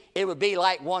day it would be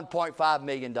like $1.5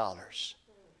 million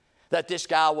that this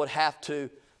guy would have to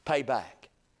pay back.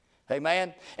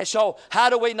 Amen. And so how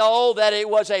do we know that it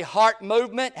was a heart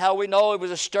movement? How do we know it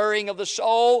was a stirring of the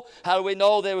soul? How do we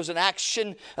know there was an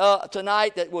action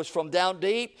tonight that was from down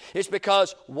deep? It's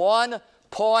because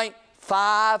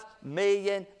 $1.5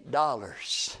 million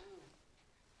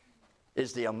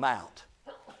is the amount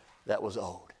that was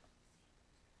owed.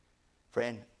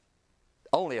 Friend,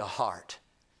 only a heart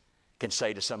can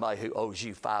say to somebody who owes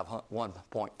you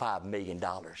 $1.5 million,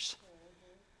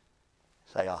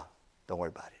 say, oh, don't worry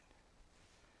about it.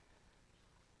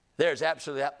 There's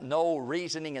absolutely no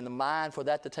reasoning in the mind for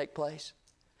that to take place.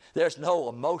 There's no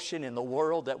emotion in the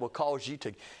world that will cause you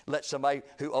to let somebody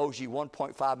who owes you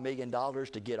 $1.5 million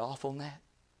to get off on that.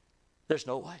 There's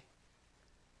no way.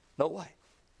 No way.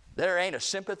 There ain't a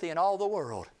sympathy in all the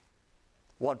world.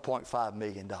 $1.5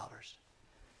 million.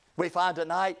 We find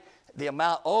tonight the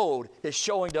amount owed is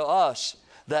showing to us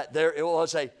that there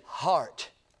was a heart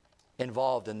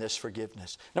involved in this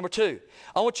forgiveness. Number two,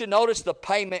 I want you to notice the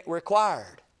payment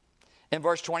required. In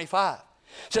verse 25,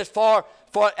 it says, for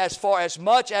as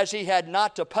much as he had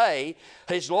not to pay,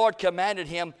 his Lord commanded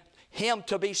him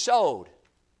to be sold,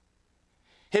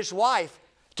 his wife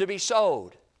to be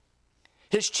sold,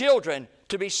 his children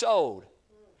to be sold,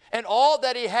 and all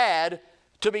that he had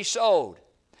to be sold,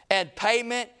 and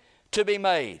payment to be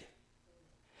made.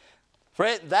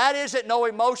 Friend, that isn't no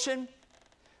emotion.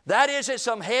 That isn't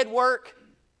some head work.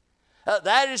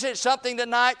 That isn't something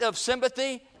tonight of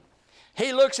sympathy.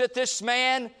 He looks at this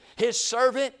man, his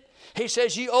servant. He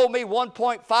says, you owe me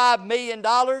 $1.5 million,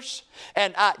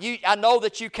 and I know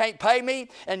that you can't pay me,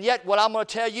 and yet what I'm going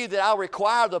to tell you that I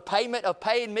require the payment of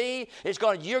paying me is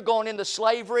you're going into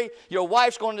slavery, your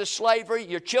wife's going into slavery,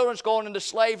 your children's going into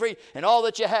slavery, and all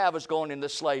that you have is going into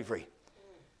slavery.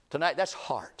 Tonight, that's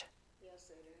heart. Yes,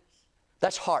 it is.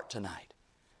 That's heart tonight.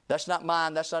 That's not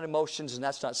mind, that's not emotions, and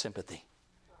that's not sympathy.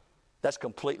 That's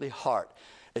completely heart.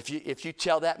 If you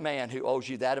tell that man who owes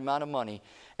you that amount of money,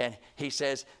 and he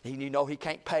says, you know he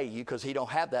can't pay you because he don't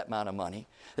have that amount of money.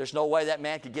 There's no way that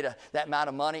man could get that amount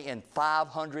of money in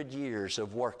 500 years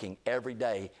of working every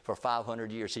day. For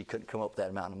 500 years, he couldn't come up with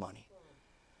that amount of money.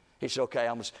 He said, okay,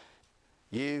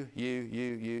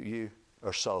 you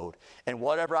are sold. And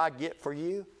whatever I get for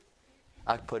you,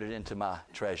 I put it into my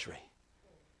treasury.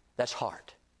 That's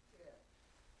heart.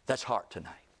 That's heart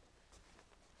tonight.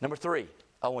 Number three,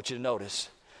 I want you to notice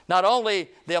not only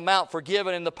the amount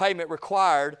forgiven and the payment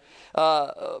required,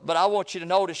 but I want you to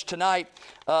notice tonight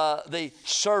the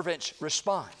servant's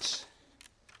response.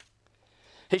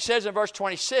 He says in verse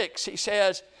 26, he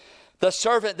says, the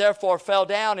servant therefore fell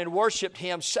down and worshipped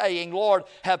him, saying, Lord,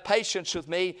 have patience with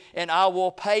me, and I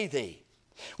will pay thee.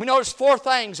 We notice four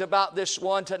things about this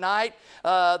one tonight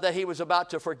that he was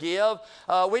about to forgive.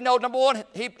 We know, number one,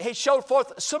 he showed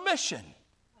forth submission.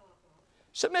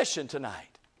 Submission tonight.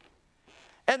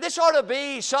 And this ought to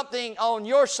be something on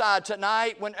your side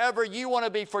tonight whenever you want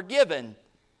to be forgiven,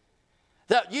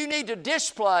 that you need to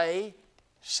display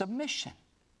submission.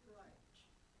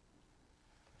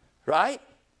 Right?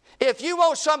 If you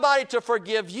want somebody to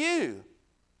forgive you,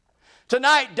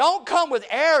 tonight don't come with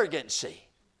arrogancy,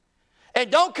 and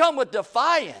don't come with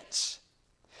defiance,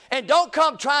 and don't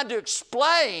come trying to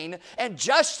explain and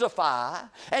justify,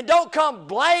 and don't come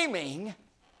blaming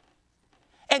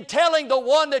and telling the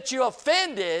one that you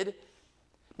offended,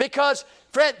 because,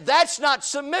 friend, that's not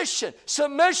submission.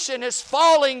 Submission is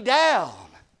falling down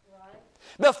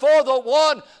before the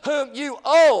one whom you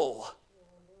owe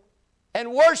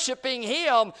and worshiping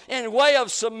him in way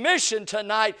of submission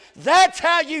tonight. That's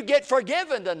how you get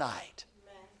forgiven tonight.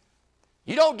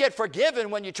 You don't get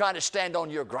forgiven when you're trying to stand on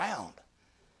your ground.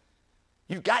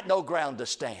 You've got no ground to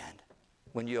stand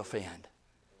when you offend.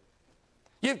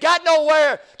 You've got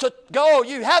nowhere to go.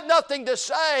 You have nothing to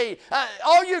say.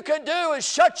 All you can do is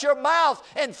shut your mouth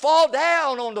and fall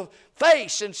down on the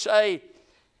face and say,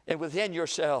 and within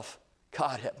yourself,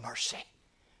 God have mercy.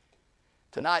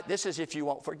 Tonight, this is if you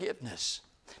want forgiveness.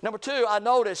 Number two,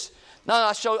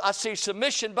 I see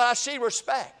submission, but I see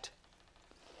respect.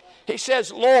 He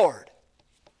says, Lord.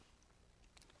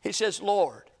 He says,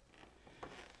 Lord.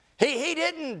 He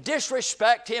didn't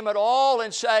disrespect him at all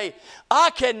and say,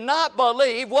 I cannot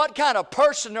believe what kind of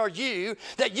person are you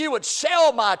that you would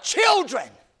sell my children.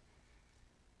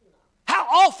 How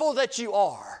awful that you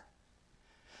are.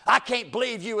 I can't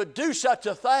believe you would do such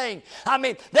a thing. I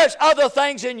mean, there's other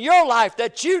things in your life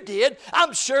that you did.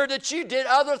 I'm sure that you did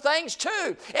other things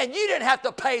too. And you didn't have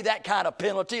to pay that kind of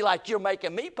penalty like you're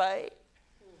making me pay.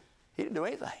 He didn't do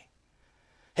anything.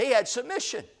 He had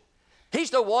submission. He's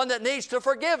the one that needs the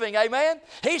forgiving, amen?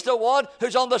 He's the one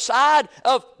who's on the side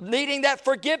of needing that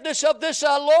forgiveness of this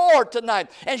Lord tonight.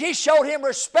 And he showed him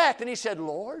respect, and he said,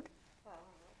 Lord.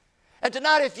 And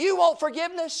tonight, if you want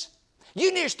forgiveness,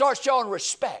 you need to start showing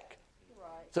respect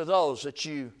to those that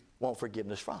you want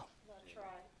forgiveness from.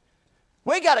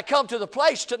 We got to come to the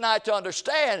place tonight to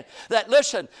understand that,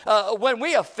 listen, when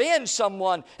we offend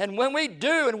someone and when we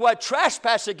do and we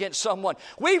trespass against someone,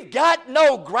 we've got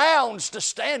no grounds to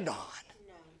stand on.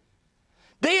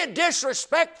 Being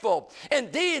disrespectful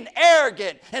and being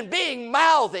arrogant and being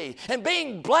mouthy and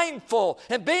being blameful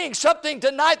and being something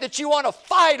tonight that you want to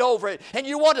fight over it and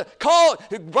you want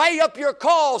to weigh up your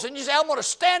cause and you say, I'm going to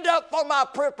stand up for my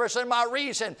purpose and my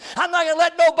reason. I'm not going to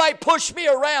let nobody push me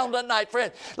around tonight,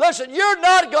 friend. Listen, you're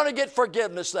not going to get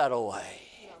forgiveness that way.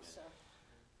 No, sir.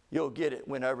 You'll get it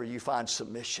whenever you find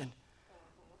submission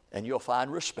and you'll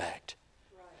find respect.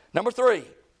 Right. Number 3,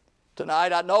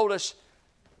 tonight I notice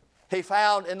he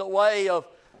found in the way of,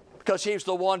 because he's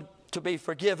the one to be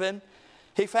forgiven,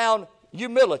 he found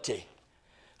humility.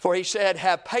 For he said,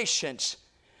 have patience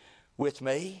with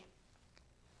me.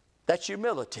 That's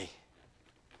humility.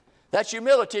 That's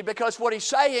humility because what he's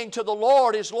saying to the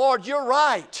Lord is, Lord, you're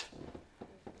right.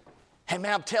 And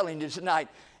man, I'm telling you tonight,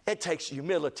 it takes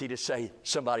humility to say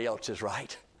somebody else is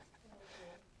right.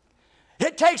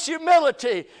 It takes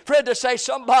humility, friend, to say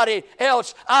somebody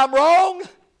else, I'm wrong.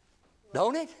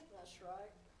 Don't it?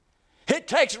 It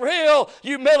takes real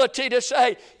humility to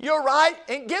say, you're right,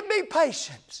 and give me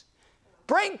patience.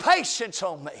 Bring patience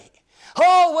on me.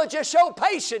 Oh, would you show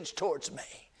patience towards me?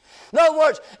 In other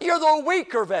words, you're the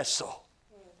weaker vessel.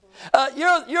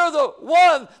 You're the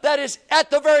one that is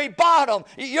at the very bottom.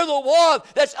 You're the one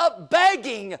that's up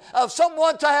begging of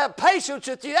someone to have patience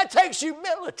with you. That takes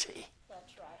humility.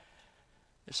 That's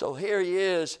right. So here he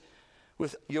is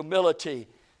with humility,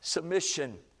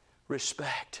 submission,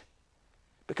 respect.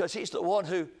 Because he's the one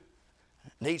who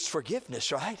needs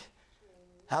forgiveness, right?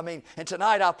 I mean, and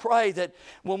tonight I pray that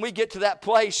when we get to that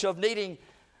place of needing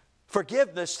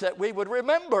forgiveness, that we would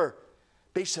remember,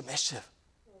 be submissive.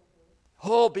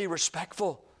 Oh, be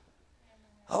respectful.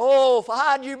 Oh,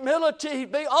 find humility,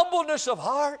 be humbleness of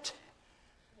heart.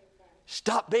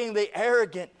 Stop being the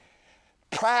arrogant,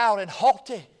 proud, and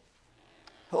haughty.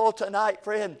 Oh, tonight,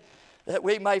 friend, that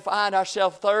we may find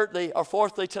ourselves thirdly or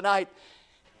fourthly tonight,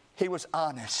 he was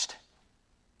honest.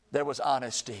 There was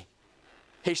honesty.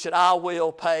 He said, I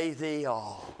will pay thee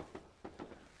all.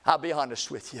 I'll be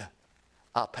honest with you.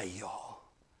 I'll pay you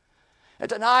all. And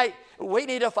tonight, we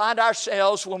need to find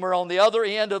ourselves when we're on the other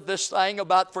end of this thing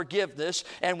about forgiveness,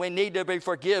 and we need to be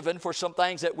forgiven for some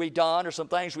things that we done or some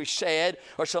things we said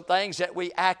or some things that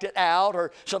we acted out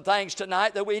or some things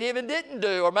tonight that we even didn't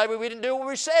do, or maybe we didn't do what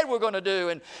we said we're going to do,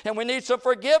 and we need some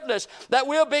forgiveness, that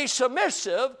we'll be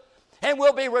submissive and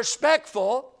we'll be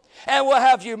respectful and we'll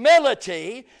have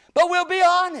humility, but we'll be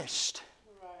honest.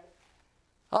 Right.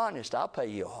 Honest, I'll pay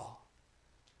you all.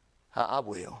 I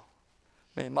will.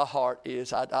 I mean, my heart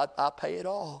is, I pay it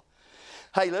all.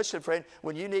 Hey, listen, friend,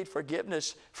 when you need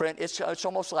forgiveness, friend, it's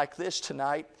almost like this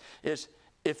tonight, is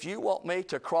if you want me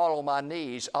to crawl on my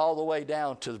knees all the way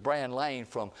down to the Brand Lane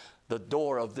from the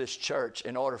door of this church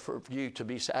in order for you to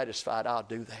be satisfied, I'll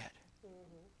do that.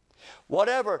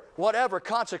 Whatever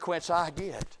consequence I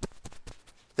get,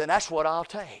 then that's what I'll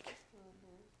take.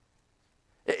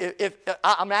 If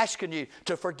I'm asking you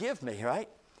to forgive me, right?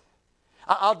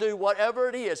 I'll do whatever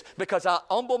it is because I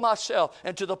humble myself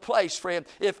into the place, friend.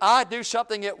 If I do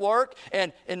something at work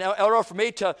and in order for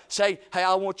me to say, hey,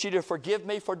 I want you to forgive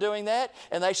me for doing that,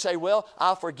 and they say, well,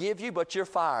 I'll forgive you, but you're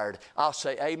fired. I'll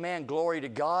say, amen, glory to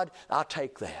God. I'll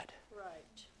take that.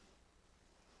 Right.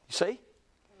 You see?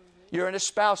 You're in a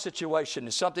spouse situation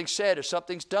and something's said or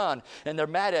something's done and they're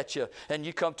mad at you and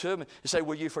you come to them and say,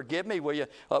 will you forgive me? Will you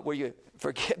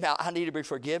forgive me? I need to be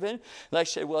forgiven. And they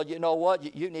say, well, you know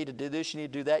what? You need to do this. You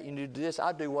need to do that. You need to do this.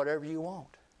 I'll do whatever you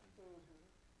want.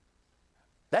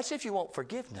 That's if you want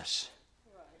forgiveness.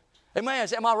 Right. Amen.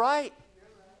 Am I right?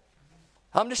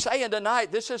 I'm just saying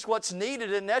tonight, this is what's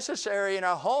needed and necessary in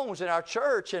our homes, in our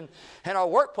church, and our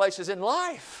workplaces, in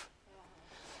life.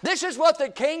 This is what the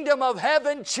kingdom of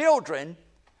heaven children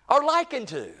are likened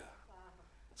to.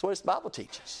 That's what the Bible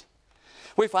teaches.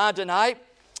 We find tonight,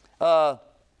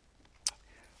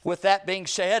 with that being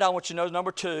said, I want you to know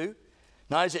number 2,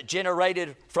 not is it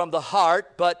generated from the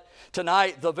heart, but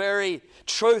tonight the very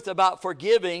truth about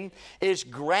forgiving is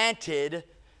granted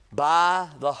by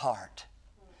the heart.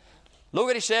 Look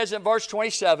what he says in verse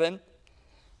 27,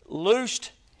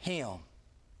 loosed him.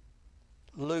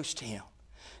 Loosed him.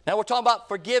 Now we're talking about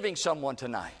forgiving someone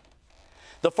tonight.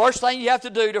 The first thing you have to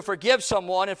do to forgive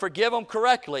someone and forgive them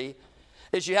correctly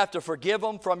is you have to forgive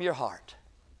them from your heart.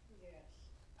 Yes.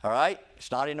 All right?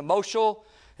 It's not an emotional,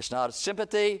 it's not a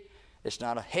sympathy, it's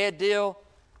not a head deal,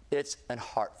 it's a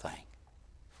heart thing.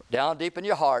 down deep in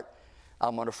your heart,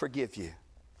 I'm going to forgive you.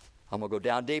 I'm going to go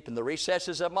down deep in the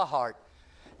recesses of my heart,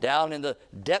 down in the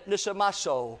depthness of my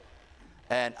soul,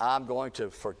 and I'm going to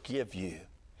forgive you.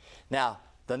 Now,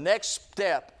 the next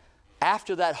step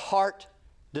after that heart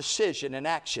decision and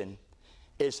action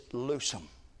is loose them.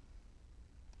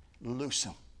 Loose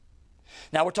them.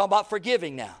 Now, we're talking about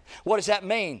forgiving now. What does that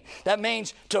mean? That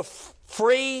means to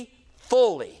free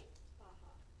fully.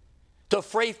 To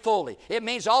free fully. It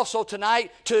means also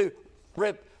tonight to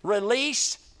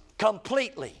release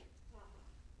completely.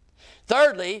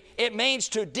 Thirdly, it means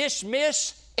to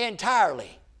dismiss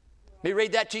entirely. Let me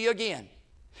read that to you again.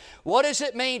 What does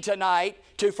it mean tonight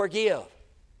to forgive?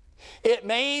 It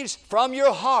means from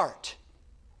your heart,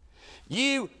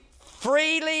 you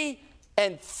freely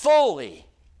and fully,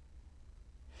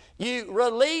 you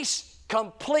release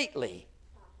completely,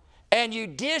 and you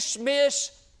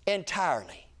dismiss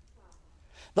entirely.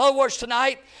 In other words,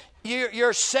 tonight,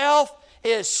 yourself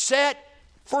is set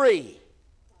free.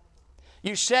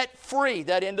 You set free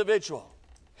that individual.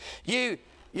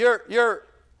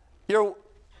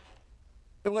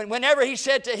 Whenever he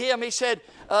said to him, he said,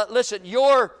 listen,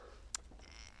 you're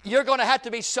going to have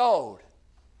to be sold.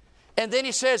 And then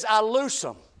he says, I loose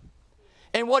them.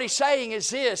 And what he's saying is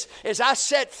this, is I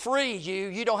set free you,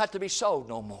 you don't have to be sold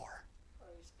no more.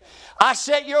 I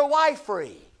set your wife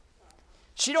free.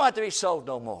 She don't have to be sold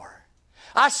no more.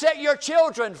 I set your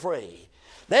children free.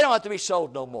 They don't have to be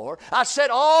sold no more. I set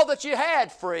all that you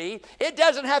had free. It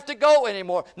doesn't have to go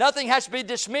anymore. Nothing has to be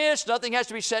dismissed. Nothing has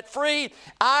to be set free.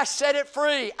 I set it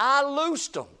free. I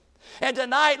loosed them. And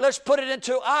tonight, let's put it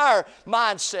into our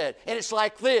mindset. And it's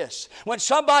like this. When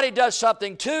somebody does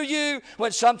something to you,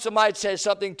 when somebody says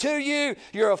something to you,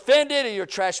 you're offended or you're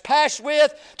trespassed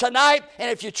with, tonight, and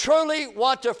if you truly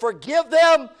want to forgive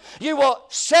them, you will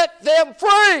set them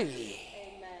free.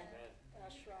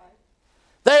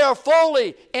 They are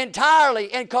fully,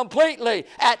 entirely, and completely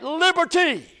at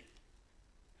liberty.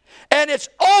 And it's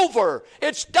over.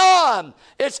 It's done.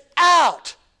 It's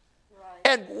out. Right.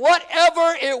 And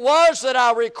whatever it was that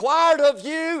I required of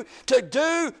you to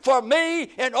do for me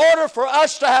in order for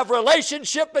us to have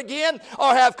relationship again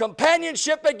or have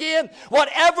companionship again,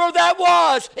 whatever that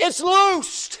was, it's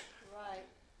loosed.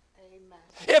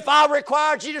 If I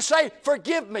required you to say,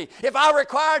 forgive me. If I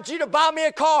required you to buy me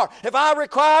a car. If I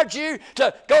required you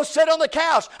to go sit on the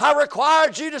couch. I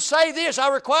required you to say this.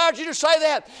 I required you to say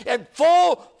that. And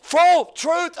full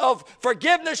truth of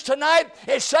forgiveness tonight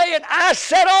is saying, I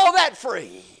set all that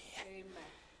free. Amen.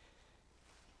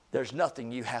 There's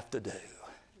nothing you have to do.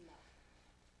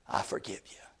 I forgive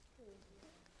you.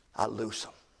 I loose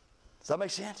them. Does that make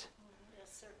sense?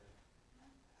 Yes,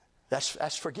 sir.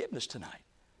 That's forgiveness tonight.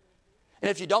 And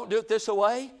if you don't do it this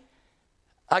way,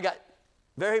 I got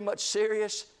very much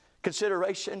serious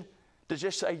consideration to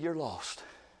just say you're lost.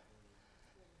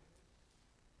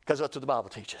 Because that's what the Bible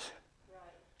teaches. Right.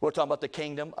 We're talking about the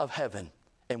kingdom of heaven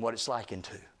and what it's likened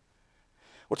to.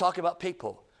 We're talking about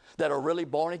people that are really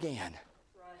born again.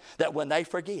 Right. That when they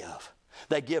forgive,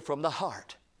 they give from the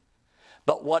heart.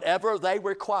 But whatever they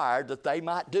required that they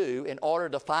might do in order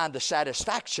to find the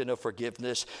satisfaction of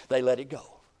forgiveness, they let it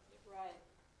go.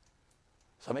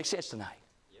 Does that make sense tonight?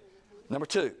 Yep. Number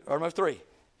three.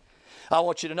 I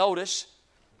want you to notice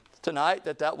tonight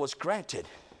that was granted.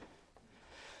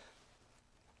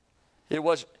 It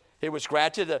was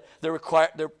granted.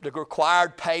 The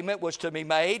required payment was to be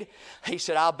made. He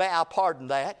said, I pardon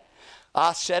that.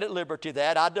 I set at liberty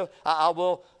that. I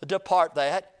will depart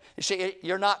that. You see,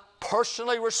 you're not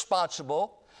personally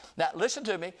responsible. Now, listen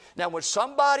to me. Now, when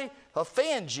somebody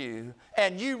offends you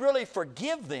and you really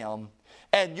forgive them,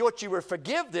 and what you would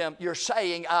forgive them, you're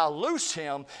saying, I'll loose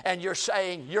him, and you're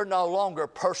saying you're no longer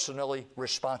personally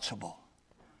responsible.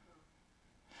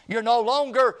 You're no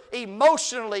longer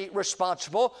emotionally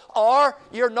responsible, or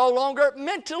you're no longer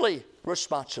mentally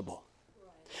responsible.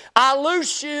 I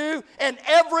loose you in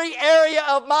every area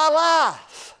of my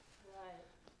life.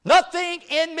 Nothing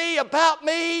in me, about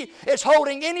me, is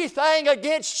holding anything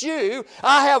against you.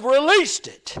 I have released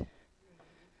it.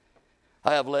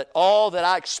 I have let all that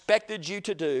I expected you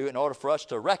to do in order for us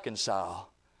to reconcile,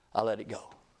 I let it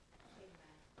go.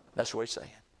 That's what he's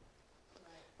saying.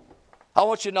 I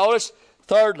want you to notice,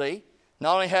 thirdly,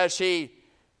 not only has he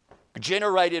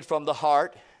generated from the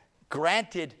heart,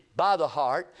 granted by the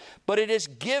heart, but it is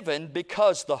given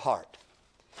because the heart.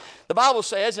 The Bible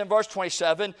says in verse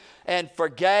 27, and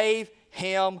forgave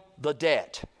him the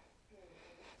debt.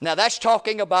 Now that's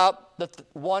talking about the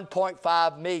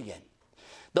 1.5 million.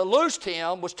 The loosed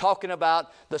him was talking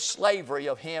about the slavery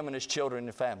of him and his children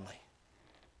and family.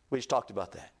 We just talked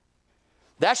about that.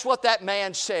 That's what that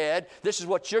man said. This is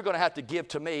what you're going to have to give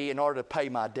to me in order to pay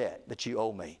my debt that you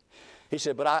owe me. He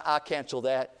said, but I cancel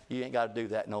that. You ain't got to do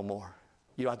that no more.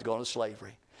 You don't have to go into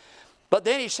slavery. But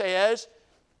then he says,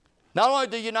 not only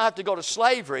do you not have to go to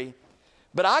slavery,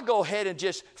 but I go ahead and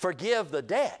just forgive the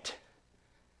debt.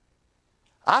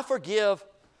 I forgive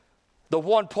the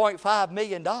 $1.5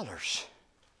 million.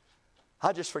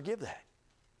 I just forgive that.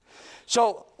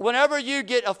 So whenever you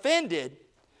get offended,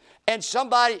 and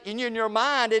somebody in your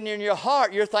mind and in your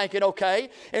heart, you're thinking,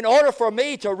 okay, in order for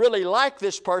me to really like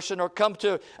this person or come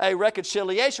to a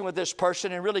reconciliation with this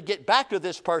person and really get back to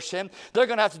this person, they're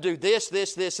going to have to do this,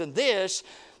 this, this, and this.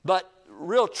 But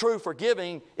real true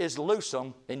forgiving is loose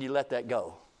them and you let that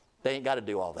go. They ain't got to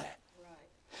do all that. Right.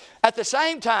 At the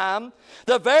same time,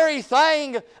 the very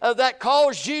thing that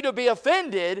caused you to be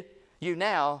offended, you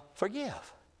now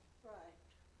forgive. Right.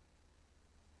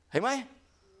 Amen?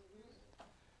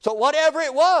 So whatever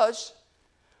it was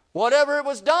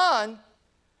done,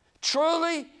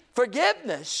 truly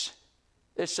forgiveness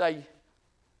is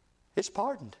it's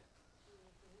pardoned.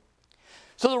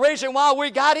 So the reason why we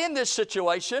got in this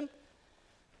situation,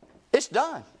 it's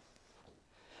done.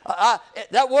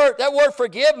 That word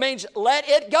forgive means let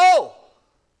it go.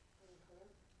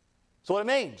 That's what it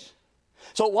means.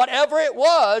 So whatever it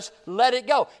was, let it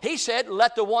go. He said,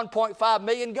 let the 1.5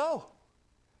 million go.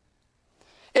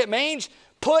 It means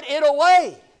put it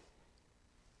away.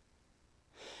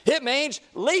 It means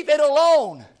leave it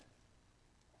alone.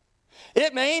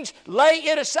 It means lay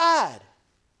it aside.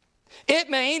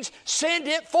 It means send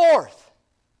it forth.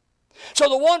 So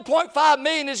the 1.5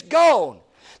 million is gone,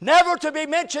 never to be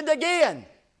mentioned again,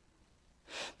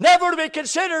 never to be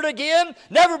considered again,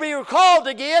 never be recalled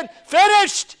again.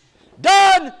 Finished,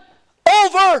 done,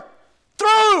 over,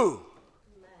 through.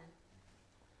 Amen.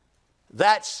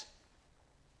 That's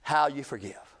how you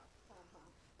forgive.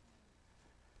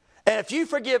 And if you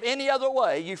forgive any other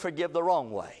way, you forgive the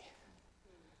wrong way.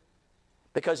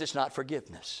 Because it's not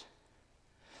forgiveness.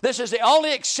 This is the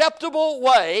only acceptable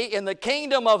way in the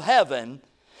kingdom of heaven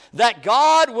that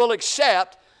God will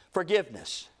accept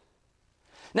forgiveness.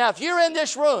 Now, if you're in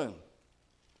this room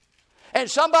and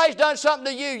somebody's done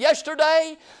something to you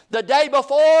yesterday, the day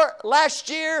before, last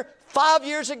year, 5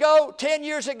 years ago, 10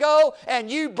 years ago, and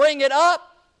you bring it up,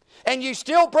 and you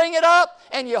still bring it up,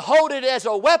 and you hold it as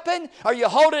a weapon, or you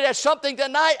hold it as something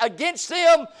tonight against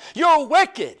them, you're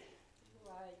wicked.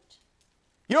 Right.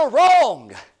 You're wrong.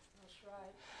 That's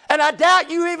right. And I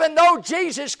doubt you even know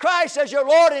Jesus Christ as your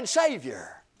Lord and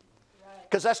Savior.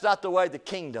 Because that's not the way the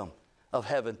kingdom of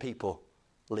heaven people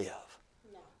live.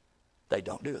 No. They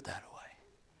don't do it that way.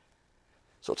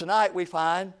 So tonight we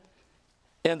find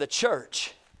in the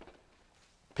church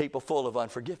people full of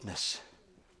unforgiveness.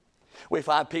 We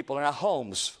find people in our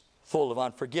homes full of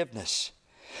unforgiveness.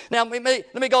 Now,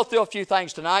 let me go through a few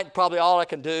things tonight, probably all I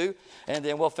can do, and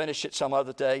then we'll finish it some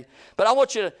other day. But I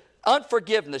want you to,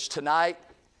 unforgiveness tonight,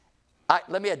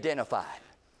 let me identify it,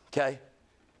 okay?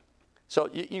 So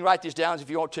you can write these down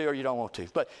if you want to or you don't want to.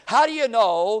 But how do you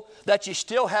know that you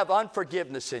still have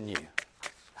unforgiveness in you?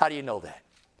 How do you know that?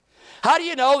 How do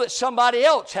you know that somebody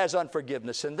else has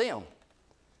unforgiveness in them?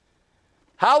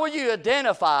 How will you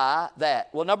identify that?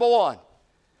 Well, number one,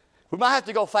 we might have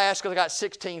to go fast because I got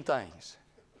 16 things.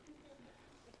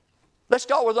 Let's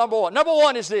start with number one. Number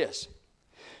one is this.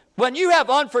 When you have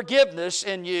unforgiveness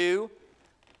in you,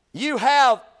 you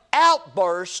have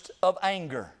outbursts of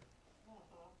anger.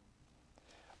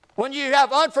 When you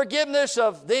have unforgiveness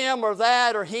of them or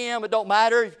that or him, it don't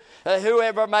matter,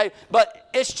 whoever it may, but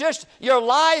it's just your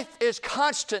life is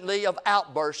constantly of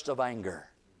outbursts of anger.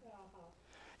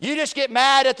 You just get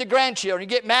mad at the grandchildren. You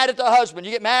get mad at the husband.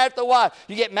 You get mad at the wife.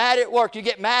 You get mad at work. You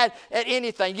get mad at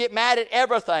anything. You get mad at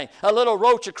everything. A little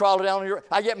roach will crawl down on your...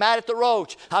 I get mad at the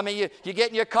roach. I mean, you get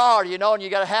in your car, you know, and you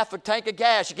got a half a tank of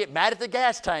gas. You get mad at the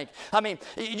gas tank. I mean,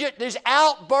 there's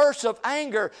outbursts of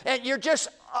anger, and you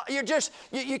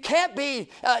can't be,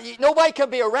 nobody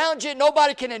can be around you.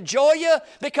 Nobody can enjoy you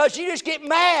because you just get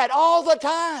mad all the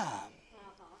time.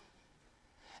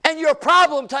 And your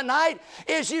problem tonight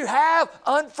is you have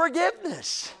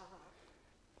unforgiveness.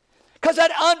 Because that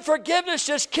unforgiveness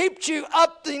just keeps you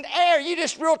up in the air. You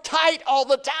just real tight all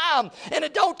the time. And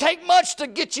it don't take much to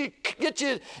get you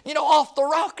off the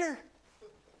rocker.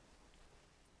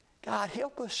 God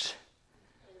help us.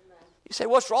 You say,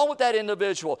 what's wrong with that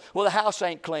individual? Well, the house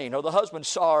ain't clean, or the husband's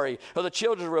sorry, or the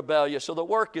children are rebellious, or the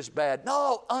work is bad.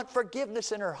 No,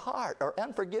 unforgiveness in her heart, or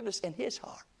unforgiveness in his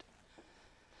heart.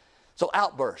 So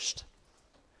outburst.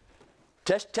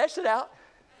 Test it out.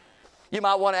 You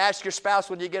might want to ask your spouse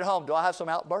when you get home, do I have some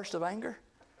outbursts of anger?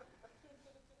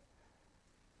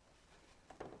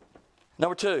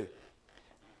 Number 2,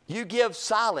 you give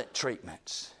silent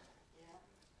treatments.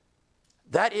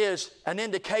 That is an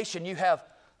indication you have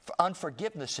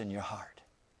unforgiveness in your heart.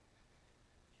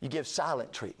 You give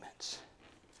silent treatments.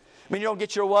 When you don't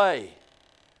get your way,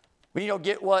 when you don't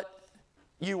get what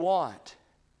you want,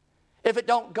 if it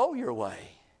don't go your way,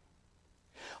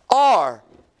 or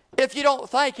if you don't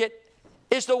think it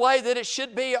is the way that it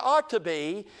should be or ought to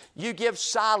be, you give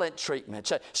silent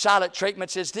treatments. Silent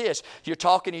treatments is this: you're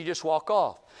talking, you just walk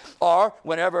off. Or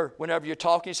whenever you're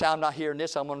talking, you say, I'm not hearing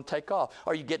this, I'm going to take off.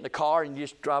 Or you get in the car and you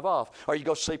just drive off. Or you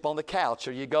go sleep on the couch,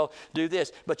 or you go do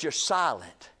this, but you're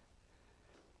silent.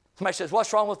 Somebody says,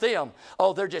 what's wrong with them?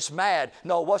 Oh, they're just mad.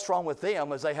 No, what's wrong with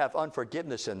them is they have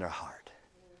unforgiveness in their heart.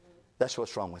 That's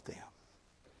what's wrong with them.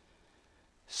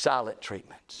 Silent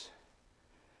treatments.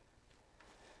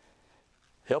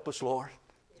 Help us, Lord.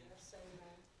 Yes,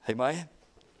 amen.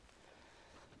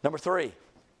 Number 3.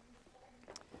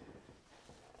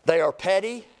 They are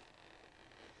petty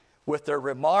with their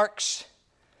remarks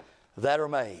that are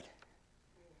made.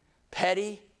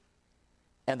 Petty,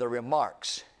 and the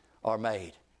remarks are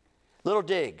made. Little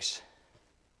digs,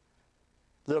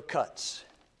 little cuts,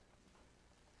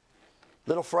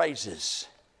 little phrases.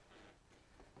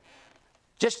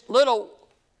 Just little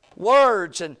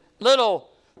words and little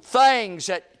things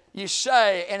that you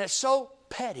say, and it's so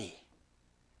petty.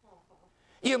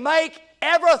 You make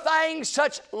everything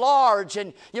such large,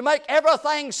 and you make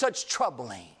everything such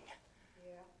troubling.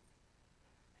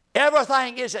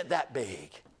 Everything isn't that big,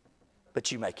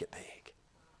 but you make it big.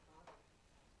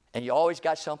 And you always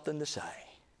got something to say.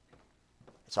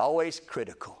 It's always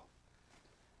critical.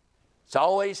 It's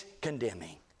always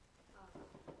condemning.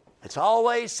 It's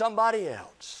always somebody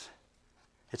else.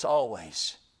 It's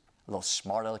always a little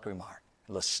smart aleck remark,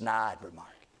 a little snide remark.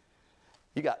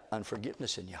 You got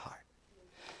unforgiveness in your heart.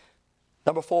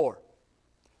 Number 4,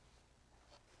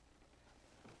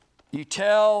 you're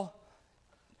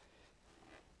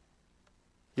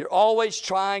always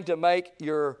trying to make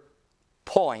your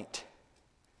point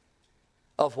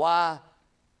of why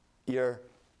you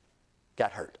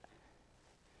got hurt.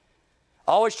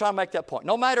 Always trying to make that point.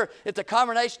 No matter if the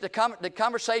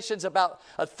conversation's about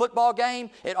a football game,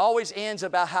 it always ends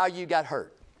about how you got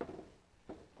hurt.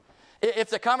 If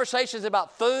the conversation's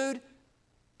about food,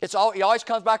 it always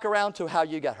comes back around to how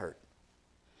you got hurt.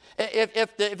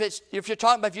 If you're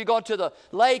talking about if you're going to the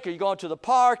lake, or you're going to the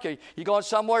park, or you're going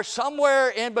somewhere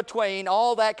in between,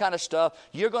 all that kind of stuff,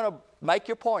 you're going to make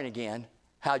your point again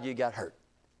how you got hurt.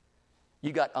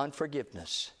 You got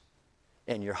unforgiveness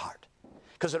in your heart.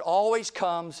 Because it always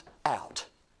comes out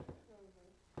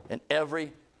in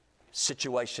every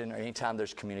situation or anytime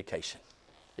there's communication.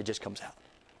 It just comes out.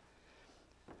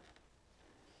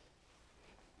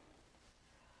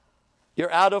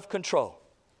 You're out of control.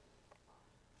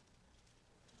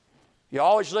 You're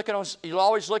always looking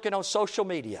on social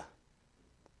media,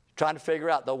 trying to figure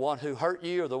out the one who hurt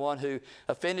you or the one who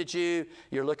offended you.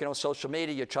 You're looking on social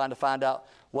media. You're trying to find out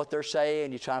what they're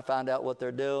saying. You're trying to find out what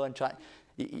they're doing.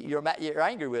 You're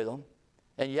angry with them,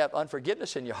 and you have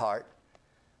unforgiveness in your heart,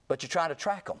 but you're trying to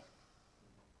track them.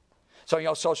 So you're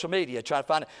on social media trying to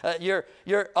find it.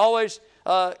 You're always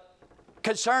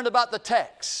concerned about the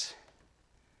texts.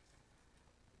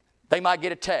 They might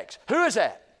get a text. Who is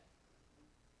that?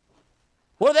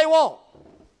 What do they want?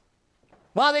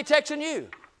 Why are they texting you?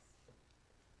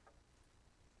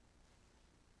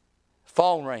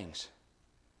 Phone rings.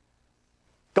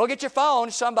 Go get your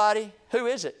phone, somebody. Who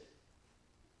is it?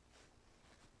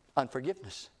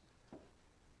 Unforgiveness.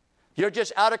 You're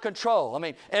just out of control. I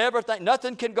mean, everything,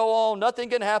 nothing can go on, nothing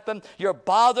can happen. You're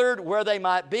bothered where they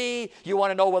might be. You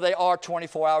want to know where they are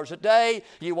 24 hours a day.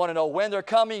 You want to know when they're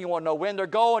coming. You want to know when they're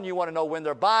going. You want to know when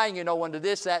they're buying. You know when to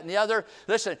this, that, and the other.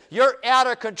 Listen, you're out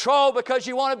of control because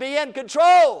you want to be in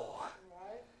control.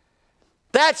 Right.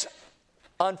 That's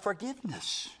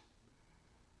unforgiveness.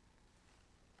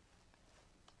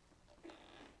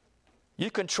 You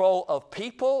control of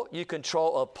people, you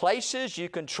control of places, you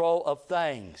control of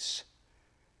things.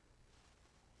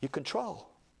 You control.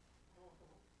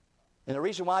 And the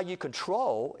reason why you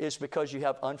control is because you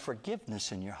have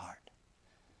unforgiveness in your heart.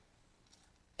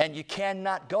 And you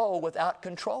cannot go without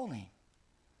controlling.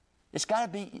 It's got to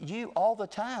be you all the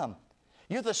time.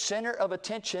 You're the center of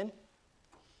attention.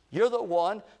 You're the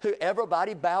one who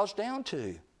everybody bows down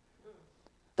to.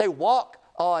 They walk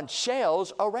on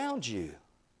shells around you.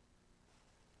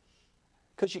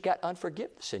 Because you got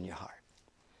unforgiveness in your heart.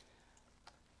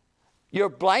 You're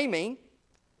blaming,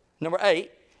 number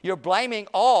 8, you're blaming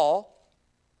all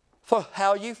for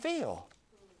how you feel.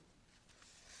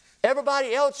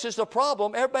 Everybody else is the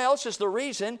problem. Everybody else is the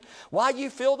reason why you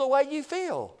feel the way you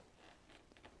feel.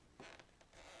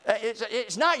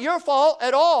 It's not your fault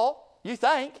at all, you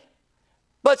think.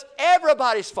 But it's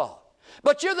everybody's fault.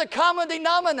 But you're the common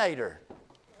denominator.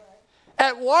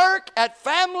 At work, at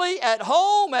family, at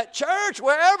home, at church,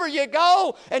 wherever you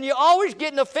go, and you're always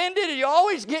getting offended, and you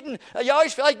always feel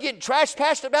like you're getting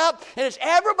trespassed about, and it's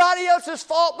everybody else's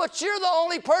fault, but you're the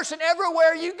only person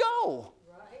everywhere you go.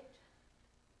 Right.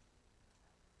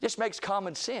 Just makes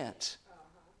common sense.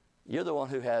 You're the one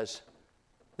who has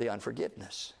the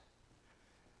unforgiveness.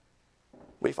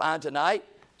 We find tonight,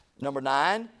 number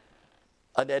 9,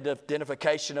 an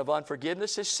identification of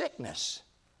unforgiveness is sickness.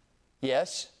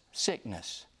 Yes,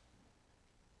 sickness.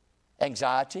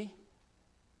 Anxiety,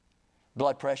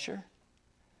 blood pressure,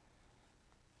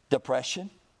 depression,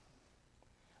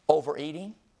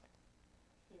 overeating,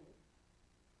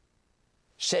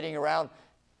 sitting around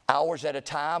hours at a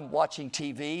time watching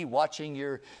TV, watching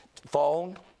your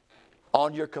phone,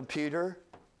 on your computer,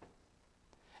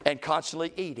 and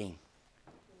constantly eating.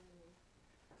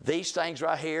 These things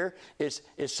right here is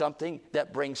something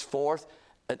that brings forth,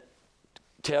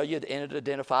 tell you and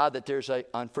identify that there's an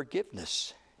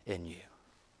unforgiveness in you.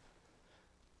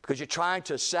 Because you're trying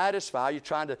to satisfy, you're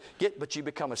trying to get, but you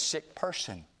become a sick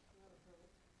person.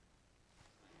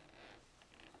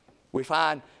 We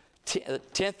find the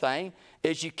 10th thing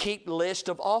is you keep list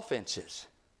of offenses.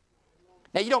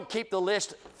 Now you don't keep the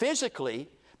list physically,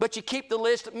 but you keep the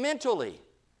list mentally.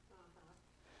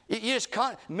 You just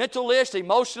mental list,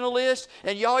 emotional list,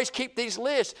 and you always keep these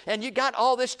lists. And you got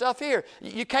all this stuff here.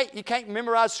 You can't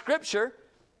memorize scripture.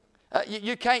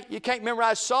 You can't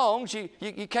memorize songs. You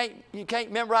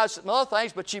can't memorize some other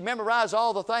things, but you memorize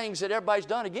all the things that everybody's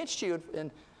done against you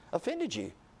and offended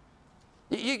you.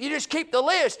 You just keep the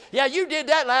list. Yeah, you did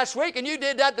that last week, and you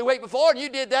did that the week before, and you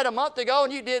did that a month ago,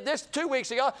 and you did this 2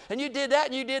 weeks ago, and you did that,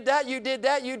 and you did that, you did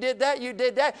that, you did that, you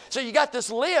did that. So you got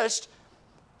this list.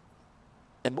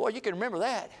 And boy, you can remember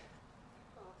that.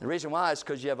 The reason why is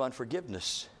because you have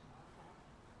unforgiveness.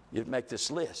 You make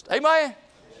this list. Amen?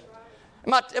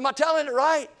 Am I telling it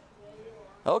right?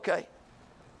 Okay.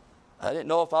 I didn't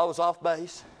know if I was off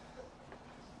base.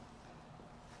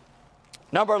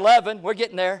 Number 11, we're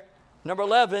getting there. Number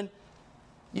 11,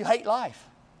 you hate life.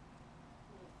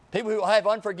 People who have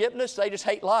unforgiveness, they just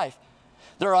hate life.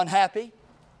 They're unhappy.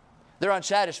 They're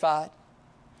unsatisfied.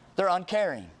 They're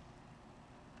uncaring.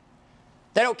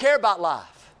 They don't care about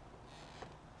life.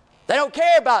 They don't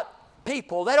care about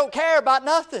people. They don't care about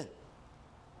nothing.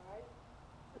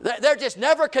 They're just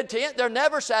never content. They're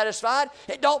never satisfied.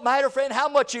 It don't matter, friend, how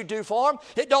much you do for them.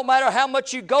 It don't matter how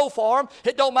much you go for them.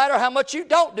 It don't matter how much you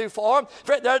don't do for them.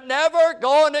 Friend, they're never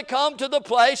going to come to the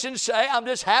place and say, I'm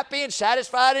just happy and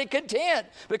satisfied and content.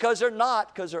 Because they're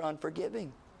not, because they're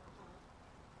unforgiving.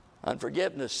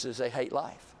 Unforgiveness is they hate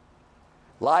life.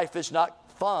 Life is not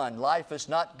fun. Life is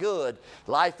not good.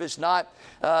 Life is not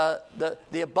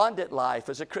the abundant life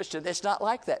as a Christian. It's not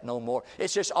like that no more.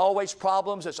 It's just always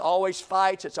problems. It's always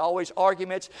fights. It's always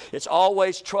arguments. It's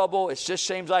always trouble. It just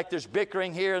seems like there's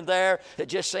bickering here and there. It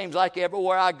just seems like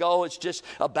everywhere I go, it's just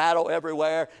a battle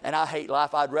everywhere. And I hate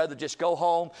life. I'd rather just go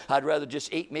home. I'd rather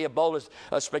just eat me a bowl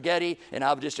of spaghetti, and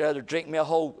I would just rather drink me a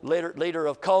whole liter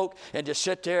of Coke and just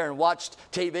sit there and watch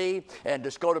TV and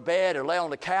just go to bed or lay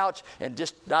on the couch and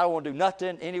just I don't want to do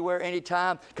nothing anywhere,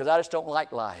 anytime, because I just don't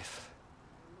like life.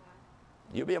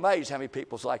 You'll be amazed how many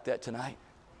people's like that tonight.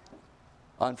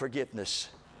 Unforgiveness.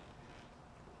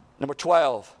 Number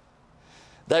 12,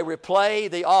 they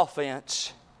replay the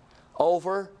offense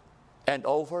over and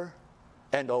over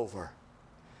and over.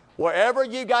 Wherever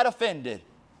you got offended,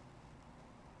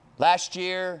 last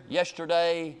year,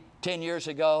 yesterday, 10 years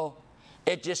ago,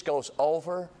 it just goes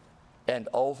over and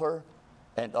over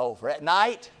and over. At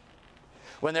night,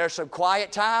 when there's some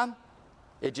quiet time,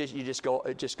 it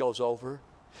just goes over.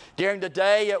 During the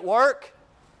day at work,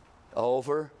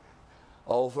 over.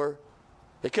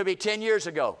 It could be 10 years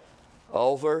ago,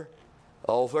 over.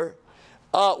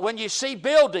 When you see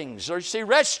buildings, or you see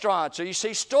restaurants, or you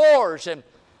see stores, and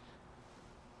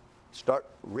start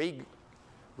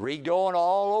re-going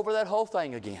all over that whole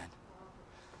thing again.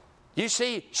 You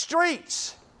see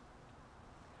streets,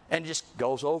 and it just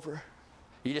goes over.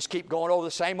 You just keep going over the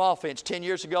same offense 10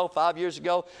 years ago, 5 years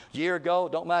ago, a year ago,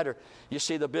 don't matter. You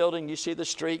see the building, you see the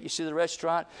street, you see the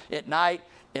restaurant, at night,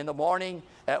 in the morning,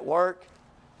 at work,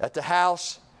 at the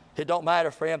house. It don't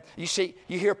matter, friend. You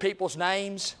hear people's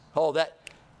names. Oh, that,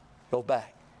 go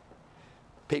back.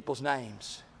 People's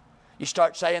names. You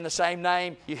start saying the same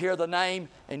name, you hear the name,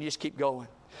 and you just keep going.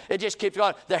 It just keeps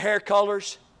going. The hair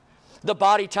colors, the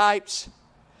body types,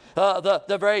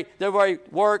 the very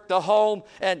work, the home,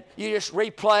 and you just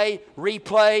replay.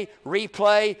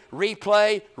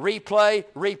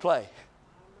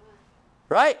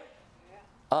 Right?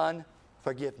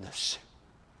 Unforgiveness.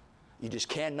 You just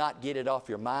cannot get it off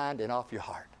your mind and off your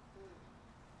heart.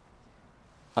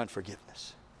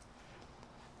 Unforgiveness.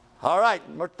 All right,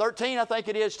 number 13, I think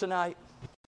it is tonight.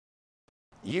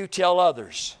 You tell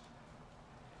others.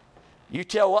 You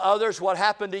tell others what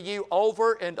happened to you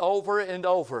over and over and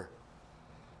over.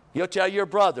 You'll tell your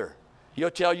brother.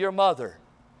 You'll tell your mother.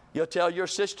 You'll tell your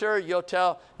sister. You'll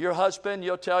tell your husband.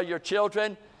 You'll tell your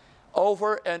children.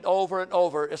 Over and over and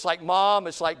over. It's like mom.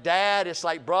 It's like dad. It's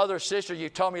like brother, sister. You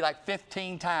told me like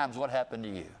 15 times what happened to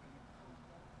you.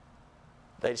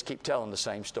 They just keep telling the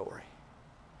same story.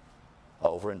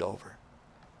 Over and over.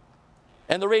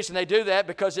 And the reason they do that,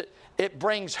 because it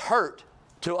brings hurt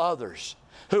to others.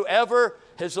 Whoever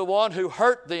is the one who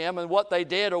hurt them and what they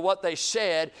did or what they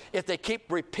said, if they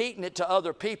keep repeating it to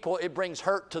other people, it brings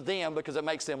hurt to them because it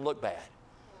makes them look bad.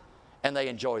 And they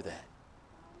enjoy that.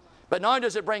 But not only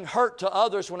does it bring hurt to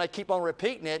others when they keep on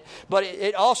repeating it, but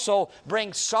it also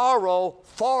brings sorrow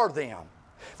for them.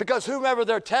 Because whomever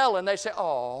they're telling, they say,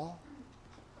 "Oh,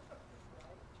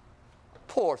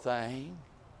 poor thing.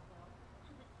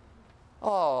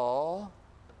 Oh,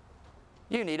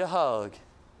 you need a hug."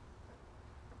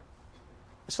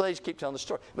 So they just keep telling the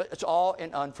story. But it's all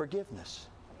in unforgiveness.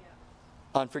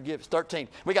 Unforgiveness. 13.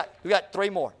 We got 3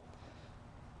 more.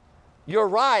 You're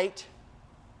right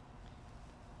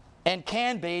and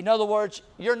can be. In other words,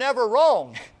 you're never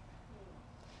wrong.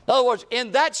 In other words,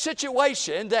 in that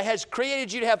situation that has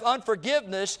created you to have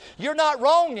unforgiveness, you're not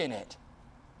wrong in it.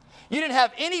 You didn't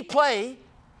have any play.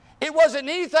 It wasn't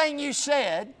anything you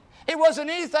said. It wasn't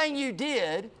anything you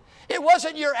did. It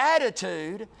wasn't your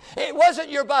attitude. It wasn't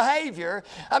your behavior.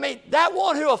 I mean, that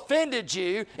one who offended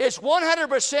you is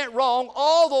 100% wrong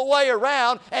all the way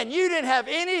around, and you didn't have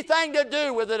anything to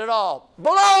do with it at all.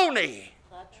 Baloney.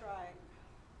 That's right.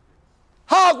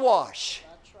 Hogwash.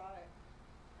 That's right.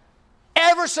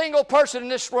 Every single person in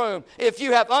this room, if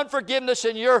you have unforgiveness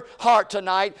in your heart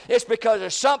tonight, it's because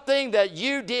of something that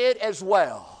you did as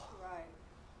well.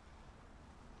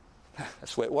 Right.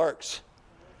 That's the way it works.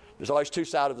 There's always 2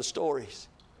 sides of the stories.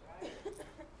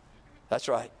 That's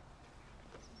right.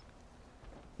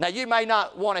 Now, you may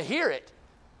not want to hear it,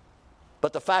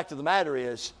 but the fact of the matter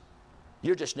is,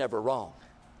 you're just never wrong.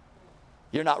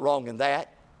 You're not wrong in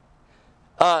that.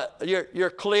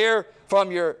 You're clear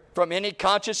from any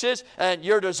consciences, and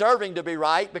you're deserving to be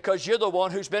right because you're the one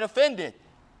who's been offended.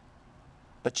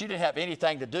 But you didn't have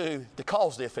anything to do to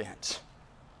cause the offense.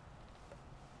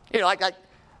 You know,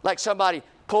 like somebody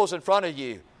pulls in front of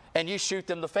you, and you shoot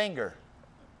them the finger,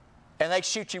 and they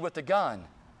shoot you with the gun.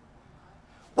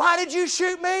 Why did you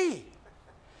shoot me?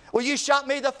 Well, you shot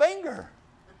me the finger.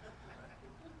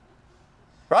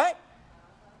 Right?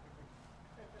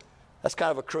 That's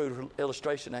kind of a crude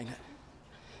illustration, ain't it?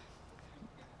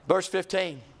 Verse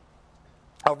 15.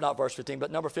 Oh, not verse 15,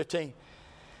 but number 15.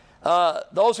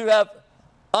 Those who have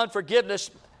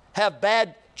unforgiveness have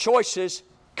bad choices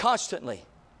constantly.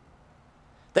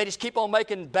 They just keep on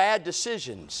making bad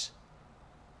decisions.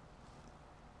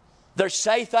 They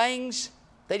say things,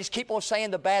 they just keep on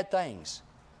saying the bad things.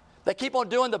 They keep on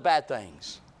doing the bad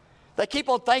things. They keep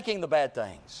on thinking the bad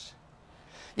things.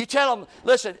 You tell them,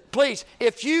 listen, please,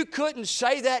 if you couldn't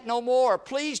say that no more,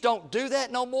 please don't do that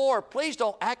no more, please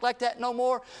don't act like that no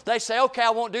more. They say, okay, I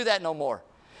won't do that no more.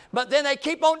 But then they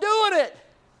keep on doing it.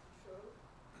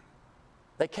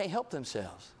 They can't help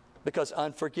themselves because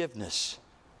unforgiveness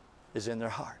is in their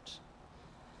hearts.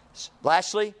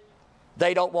 Lastly,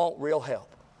 they don't want real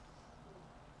help.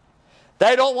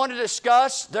 They don't want to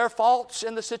discuss their faults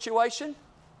in the situation.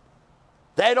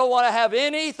 They don't want to have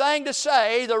anything to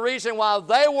say the reason why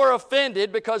they were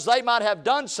offended, because they might have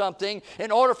done something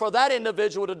in order for that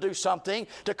individual to do something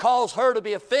to cause her to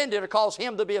be offended or cause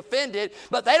him to be offended,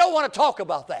 but they don't want to talk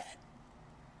about that.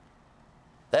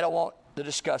 They don't want to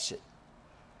discuss it.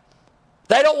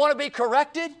 They don't want to be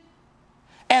corrected.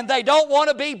 And they don't want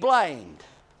to be blamed.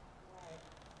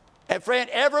 And friend,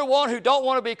 everyone who don't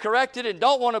want to be corrected and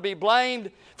don't want to be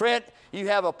blamed, friend, you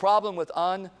have a problem with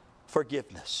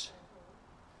unforgiveness.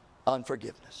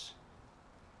 Unforgiveness.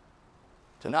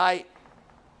 Tonight,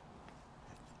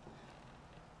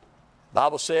 the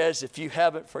Bible says if you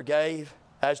haven't forgave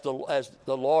as the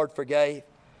Lord forgave,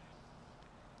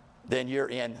 then you're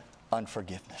in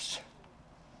unforgiveness.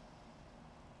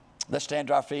 Let's stand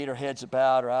to our feet, our heads are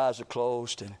bowed, our eyes are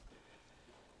closed. And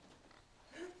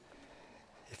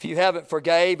if you haven't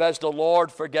forgave as the Lord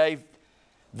forgave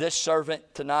this servant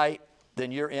tonight,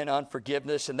 then you're in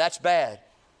unforgiveness, and that's bad.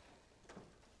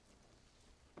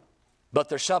 But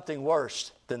there's something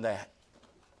worse than that.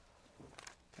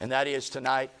 And that is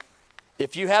tonight,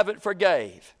 if you haven't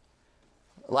forgave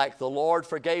like the Lord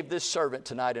forgave this servant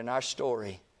tonight in our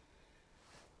story,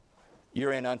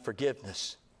 you're in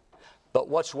unforgiveness. But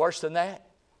what's worse than that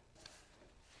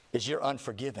is you're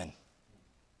unforgiven.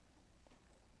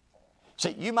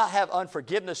 See, you might have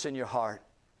unforgiveness in your heart,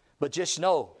 but just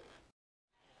know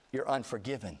you're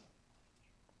unforgiven.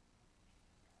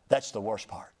 That's the worst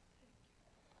part.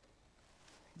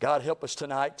 God, help us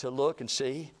tonight to look and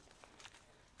see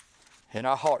in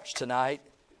our hearts tonight,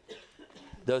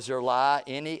 does there lie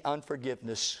any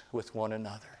unforgiveness with one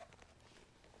another?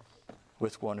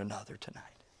 With one another tonight.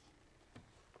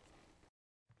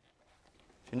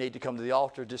 If you need to come to the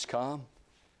altar, just come.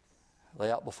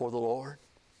 Lay out before the Lord.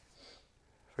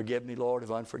 Forgive me, Lord,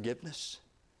 of unforgiveness.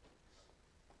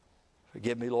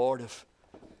 Forgive me, Lord, of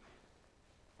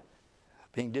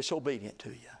being disobedient to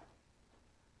you.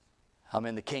 I'm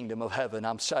in the kingdom of heaven.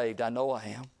 I'm saved. I know I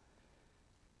am.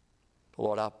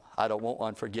 Lord, I don't want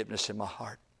unforgiveness in my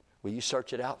heart. Will you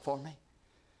search it out for me?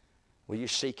 Will you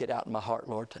seek it out in my heart,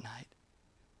 Lord, tonight?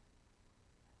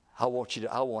 I want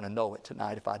to know it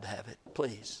tonight if I'd have it.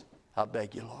 Please, I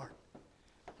beg you, Lord.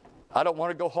 I don't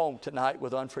want to go home tonight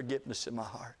with unforgiveness in my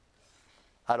heart.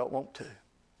 I don't want to.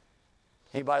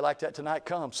 Anybody like that tonight?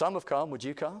 Come. Some have come. Would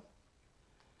you come?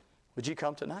 Would you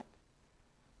come tonight?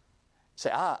 Say,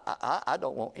 I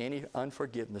don't want any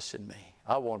unforgiveness in me.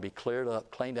 I want to be cleared up,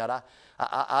 cleaned out.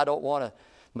 I don't want to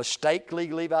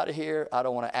mistakenly leave out of here. I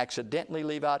don't want to accidentally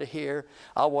leave out of here.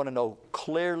 I want to know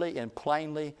clearly and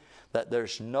plainly that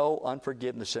there's no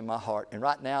unforgiveness in my heart. And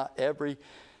right now, every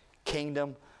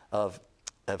kingdom of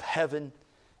heaven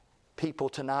people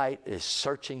tonight is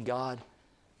searching God.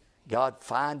 God,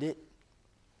 find it,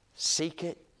 seek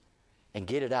it, and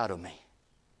get it out of me.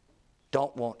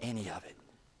 Don't want any of it.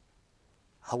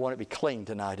 I want to be clean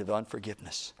tonight of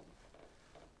unforgiveness.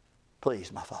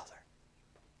 Please, my Father.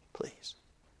 Please.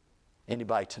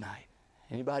 Anybody tonight?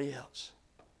 Anybody else?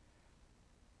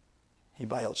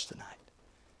 Anybody else tonight?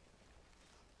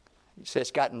 You say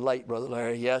it's gotten late, Brother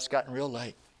Larry. Yeah, it's gotten real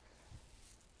late.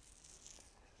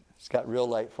 It's gotten real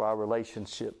late for our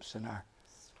relationships and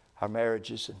our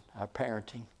marriages and our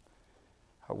parenting,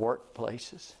 our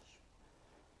workplaces.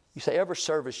 You say, every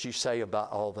service you say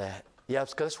about all that. Yeah,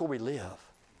 it's because that's where we live.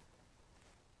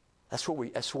 That's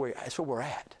where we're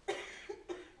at.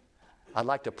 I'd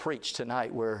like to preach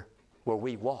tonight where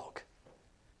we walk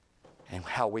and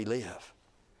how we live.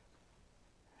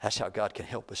 That's how God can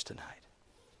help us tonight.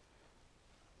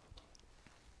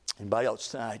 Anybody else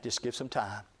tonight, just give some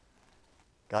time.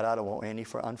 God, I don't want any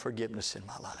for unforgiveness in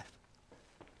my life.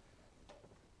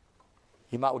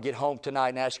 You might well get home tonight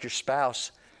and ask your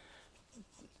spouse,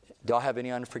 do I have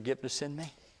any unforgiveness in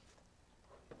me?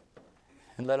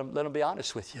 And let them be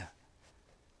honest with you.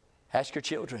 Ask your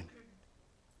children,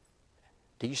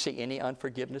 do you see any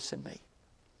unforgiveness in me?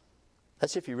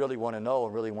 That's if you really want to know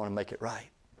and really want to make it right.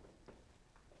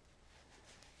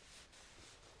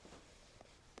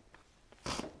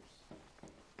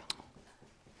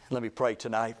 Let me pray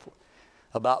tonight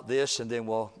about this, and then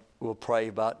we'll pray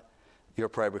about your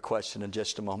prayer request in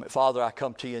just a moment. Father, I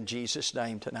come to you in Jesus'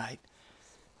 name tonight.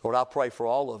 Lord, I pray for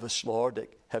all of us, Lord,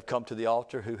 that have come to the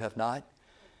altar who have not.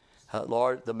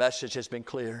 Lord, the message has been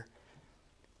clear.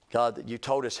 God, that you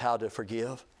told us how to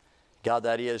forgive. God,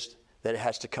 that is, that it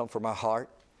has to come from our heart.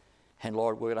 And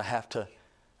Lord, we're going to have to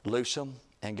loose them.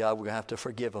 And God, we're going to have to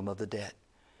forgive them of the debt.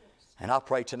 And I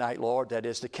pray tonight, Lord, that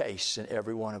is the case in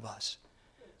every one of us.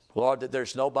 Lord, that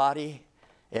there's nobody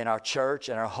in our church,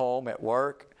 in our home, at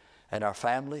work, and our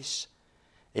families,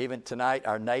 even tonight,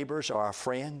 our neighbors or our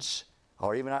friends,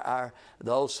 or even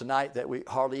those tonight that we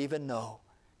hardly even know.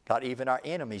 God, even our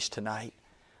enemies tonight,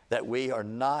 that we are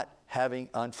not having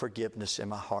unforgiveness in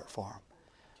my heart for them.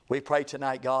 We pray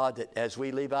tonight, God, that as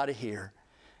we leave out of here,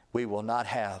 we will not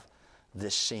have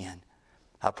this sin.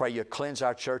 I pray you cleanse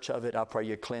our church of it. I pray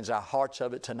you cleanse our hearts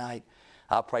of it tonight.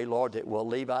 I pray, Lord, that we'll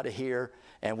leave out of here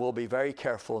and we'll be very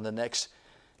careful in the next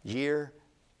year,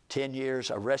 10 years,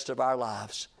 the rest of our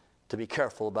lives, to be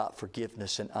careful about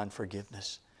forgiveness and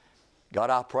unforgiveness. God,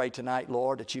 I pray tonight,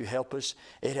 Lord, that you help us.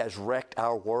 It has wrecked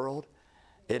our world.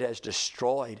 It has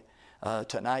destroyed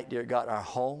tonight, dear God, our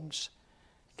homes.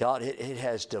 God, it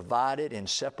has divided and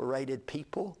separated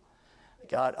people.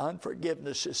 God,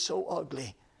 unforgiveness is so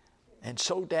ugly and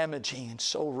so damaging and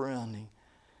so ruining.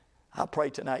 I pray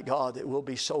tonight, God, that we'll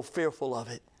be so fearful of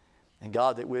it. And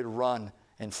God, that we'd run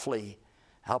and flee.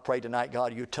 I pray tonight,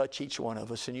 God, you touch each one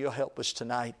of us and you'll help us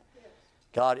tonight.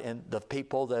 God, and the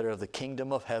people that are of the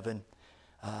kingdom of heaven.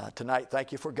 Tonight,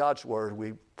 thank you for God's word.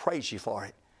 We praise you for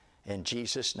it. In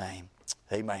Jesus' name,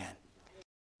 amen.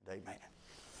 Amen.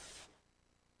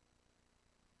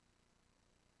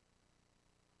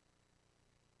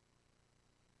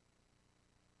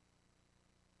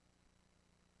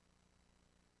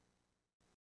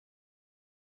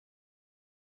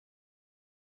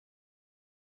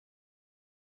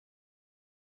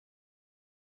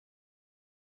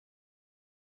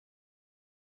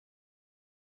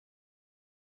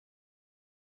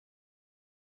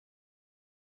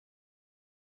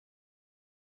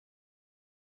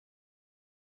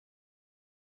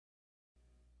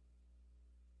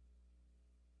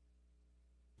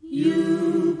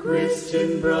 You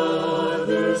Christian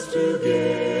brothers together,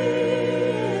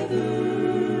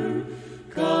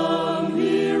 come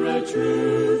hear a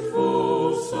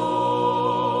truthful song,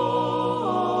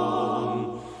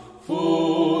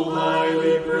 full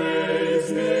highly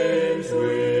praised names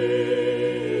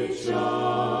which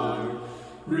are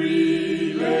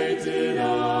related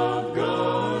of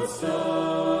God's Son.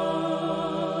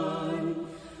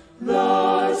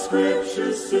 The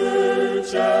Scriptures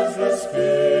search as the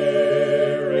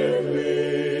Spirit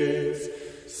leads,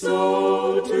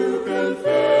 so to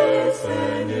confess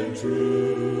and in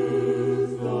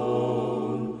truth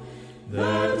own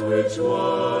that which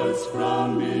was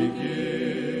from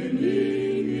beginning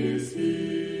is He.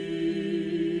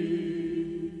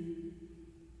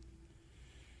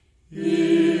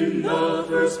 In the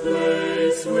first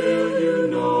place will you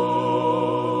notice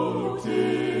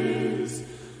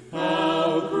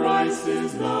how Christ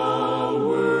is the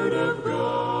Word of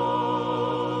God,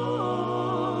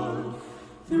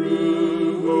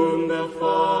 through whom the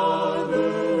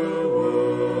Father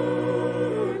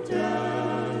worked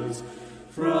as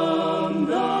from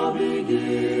the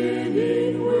beginning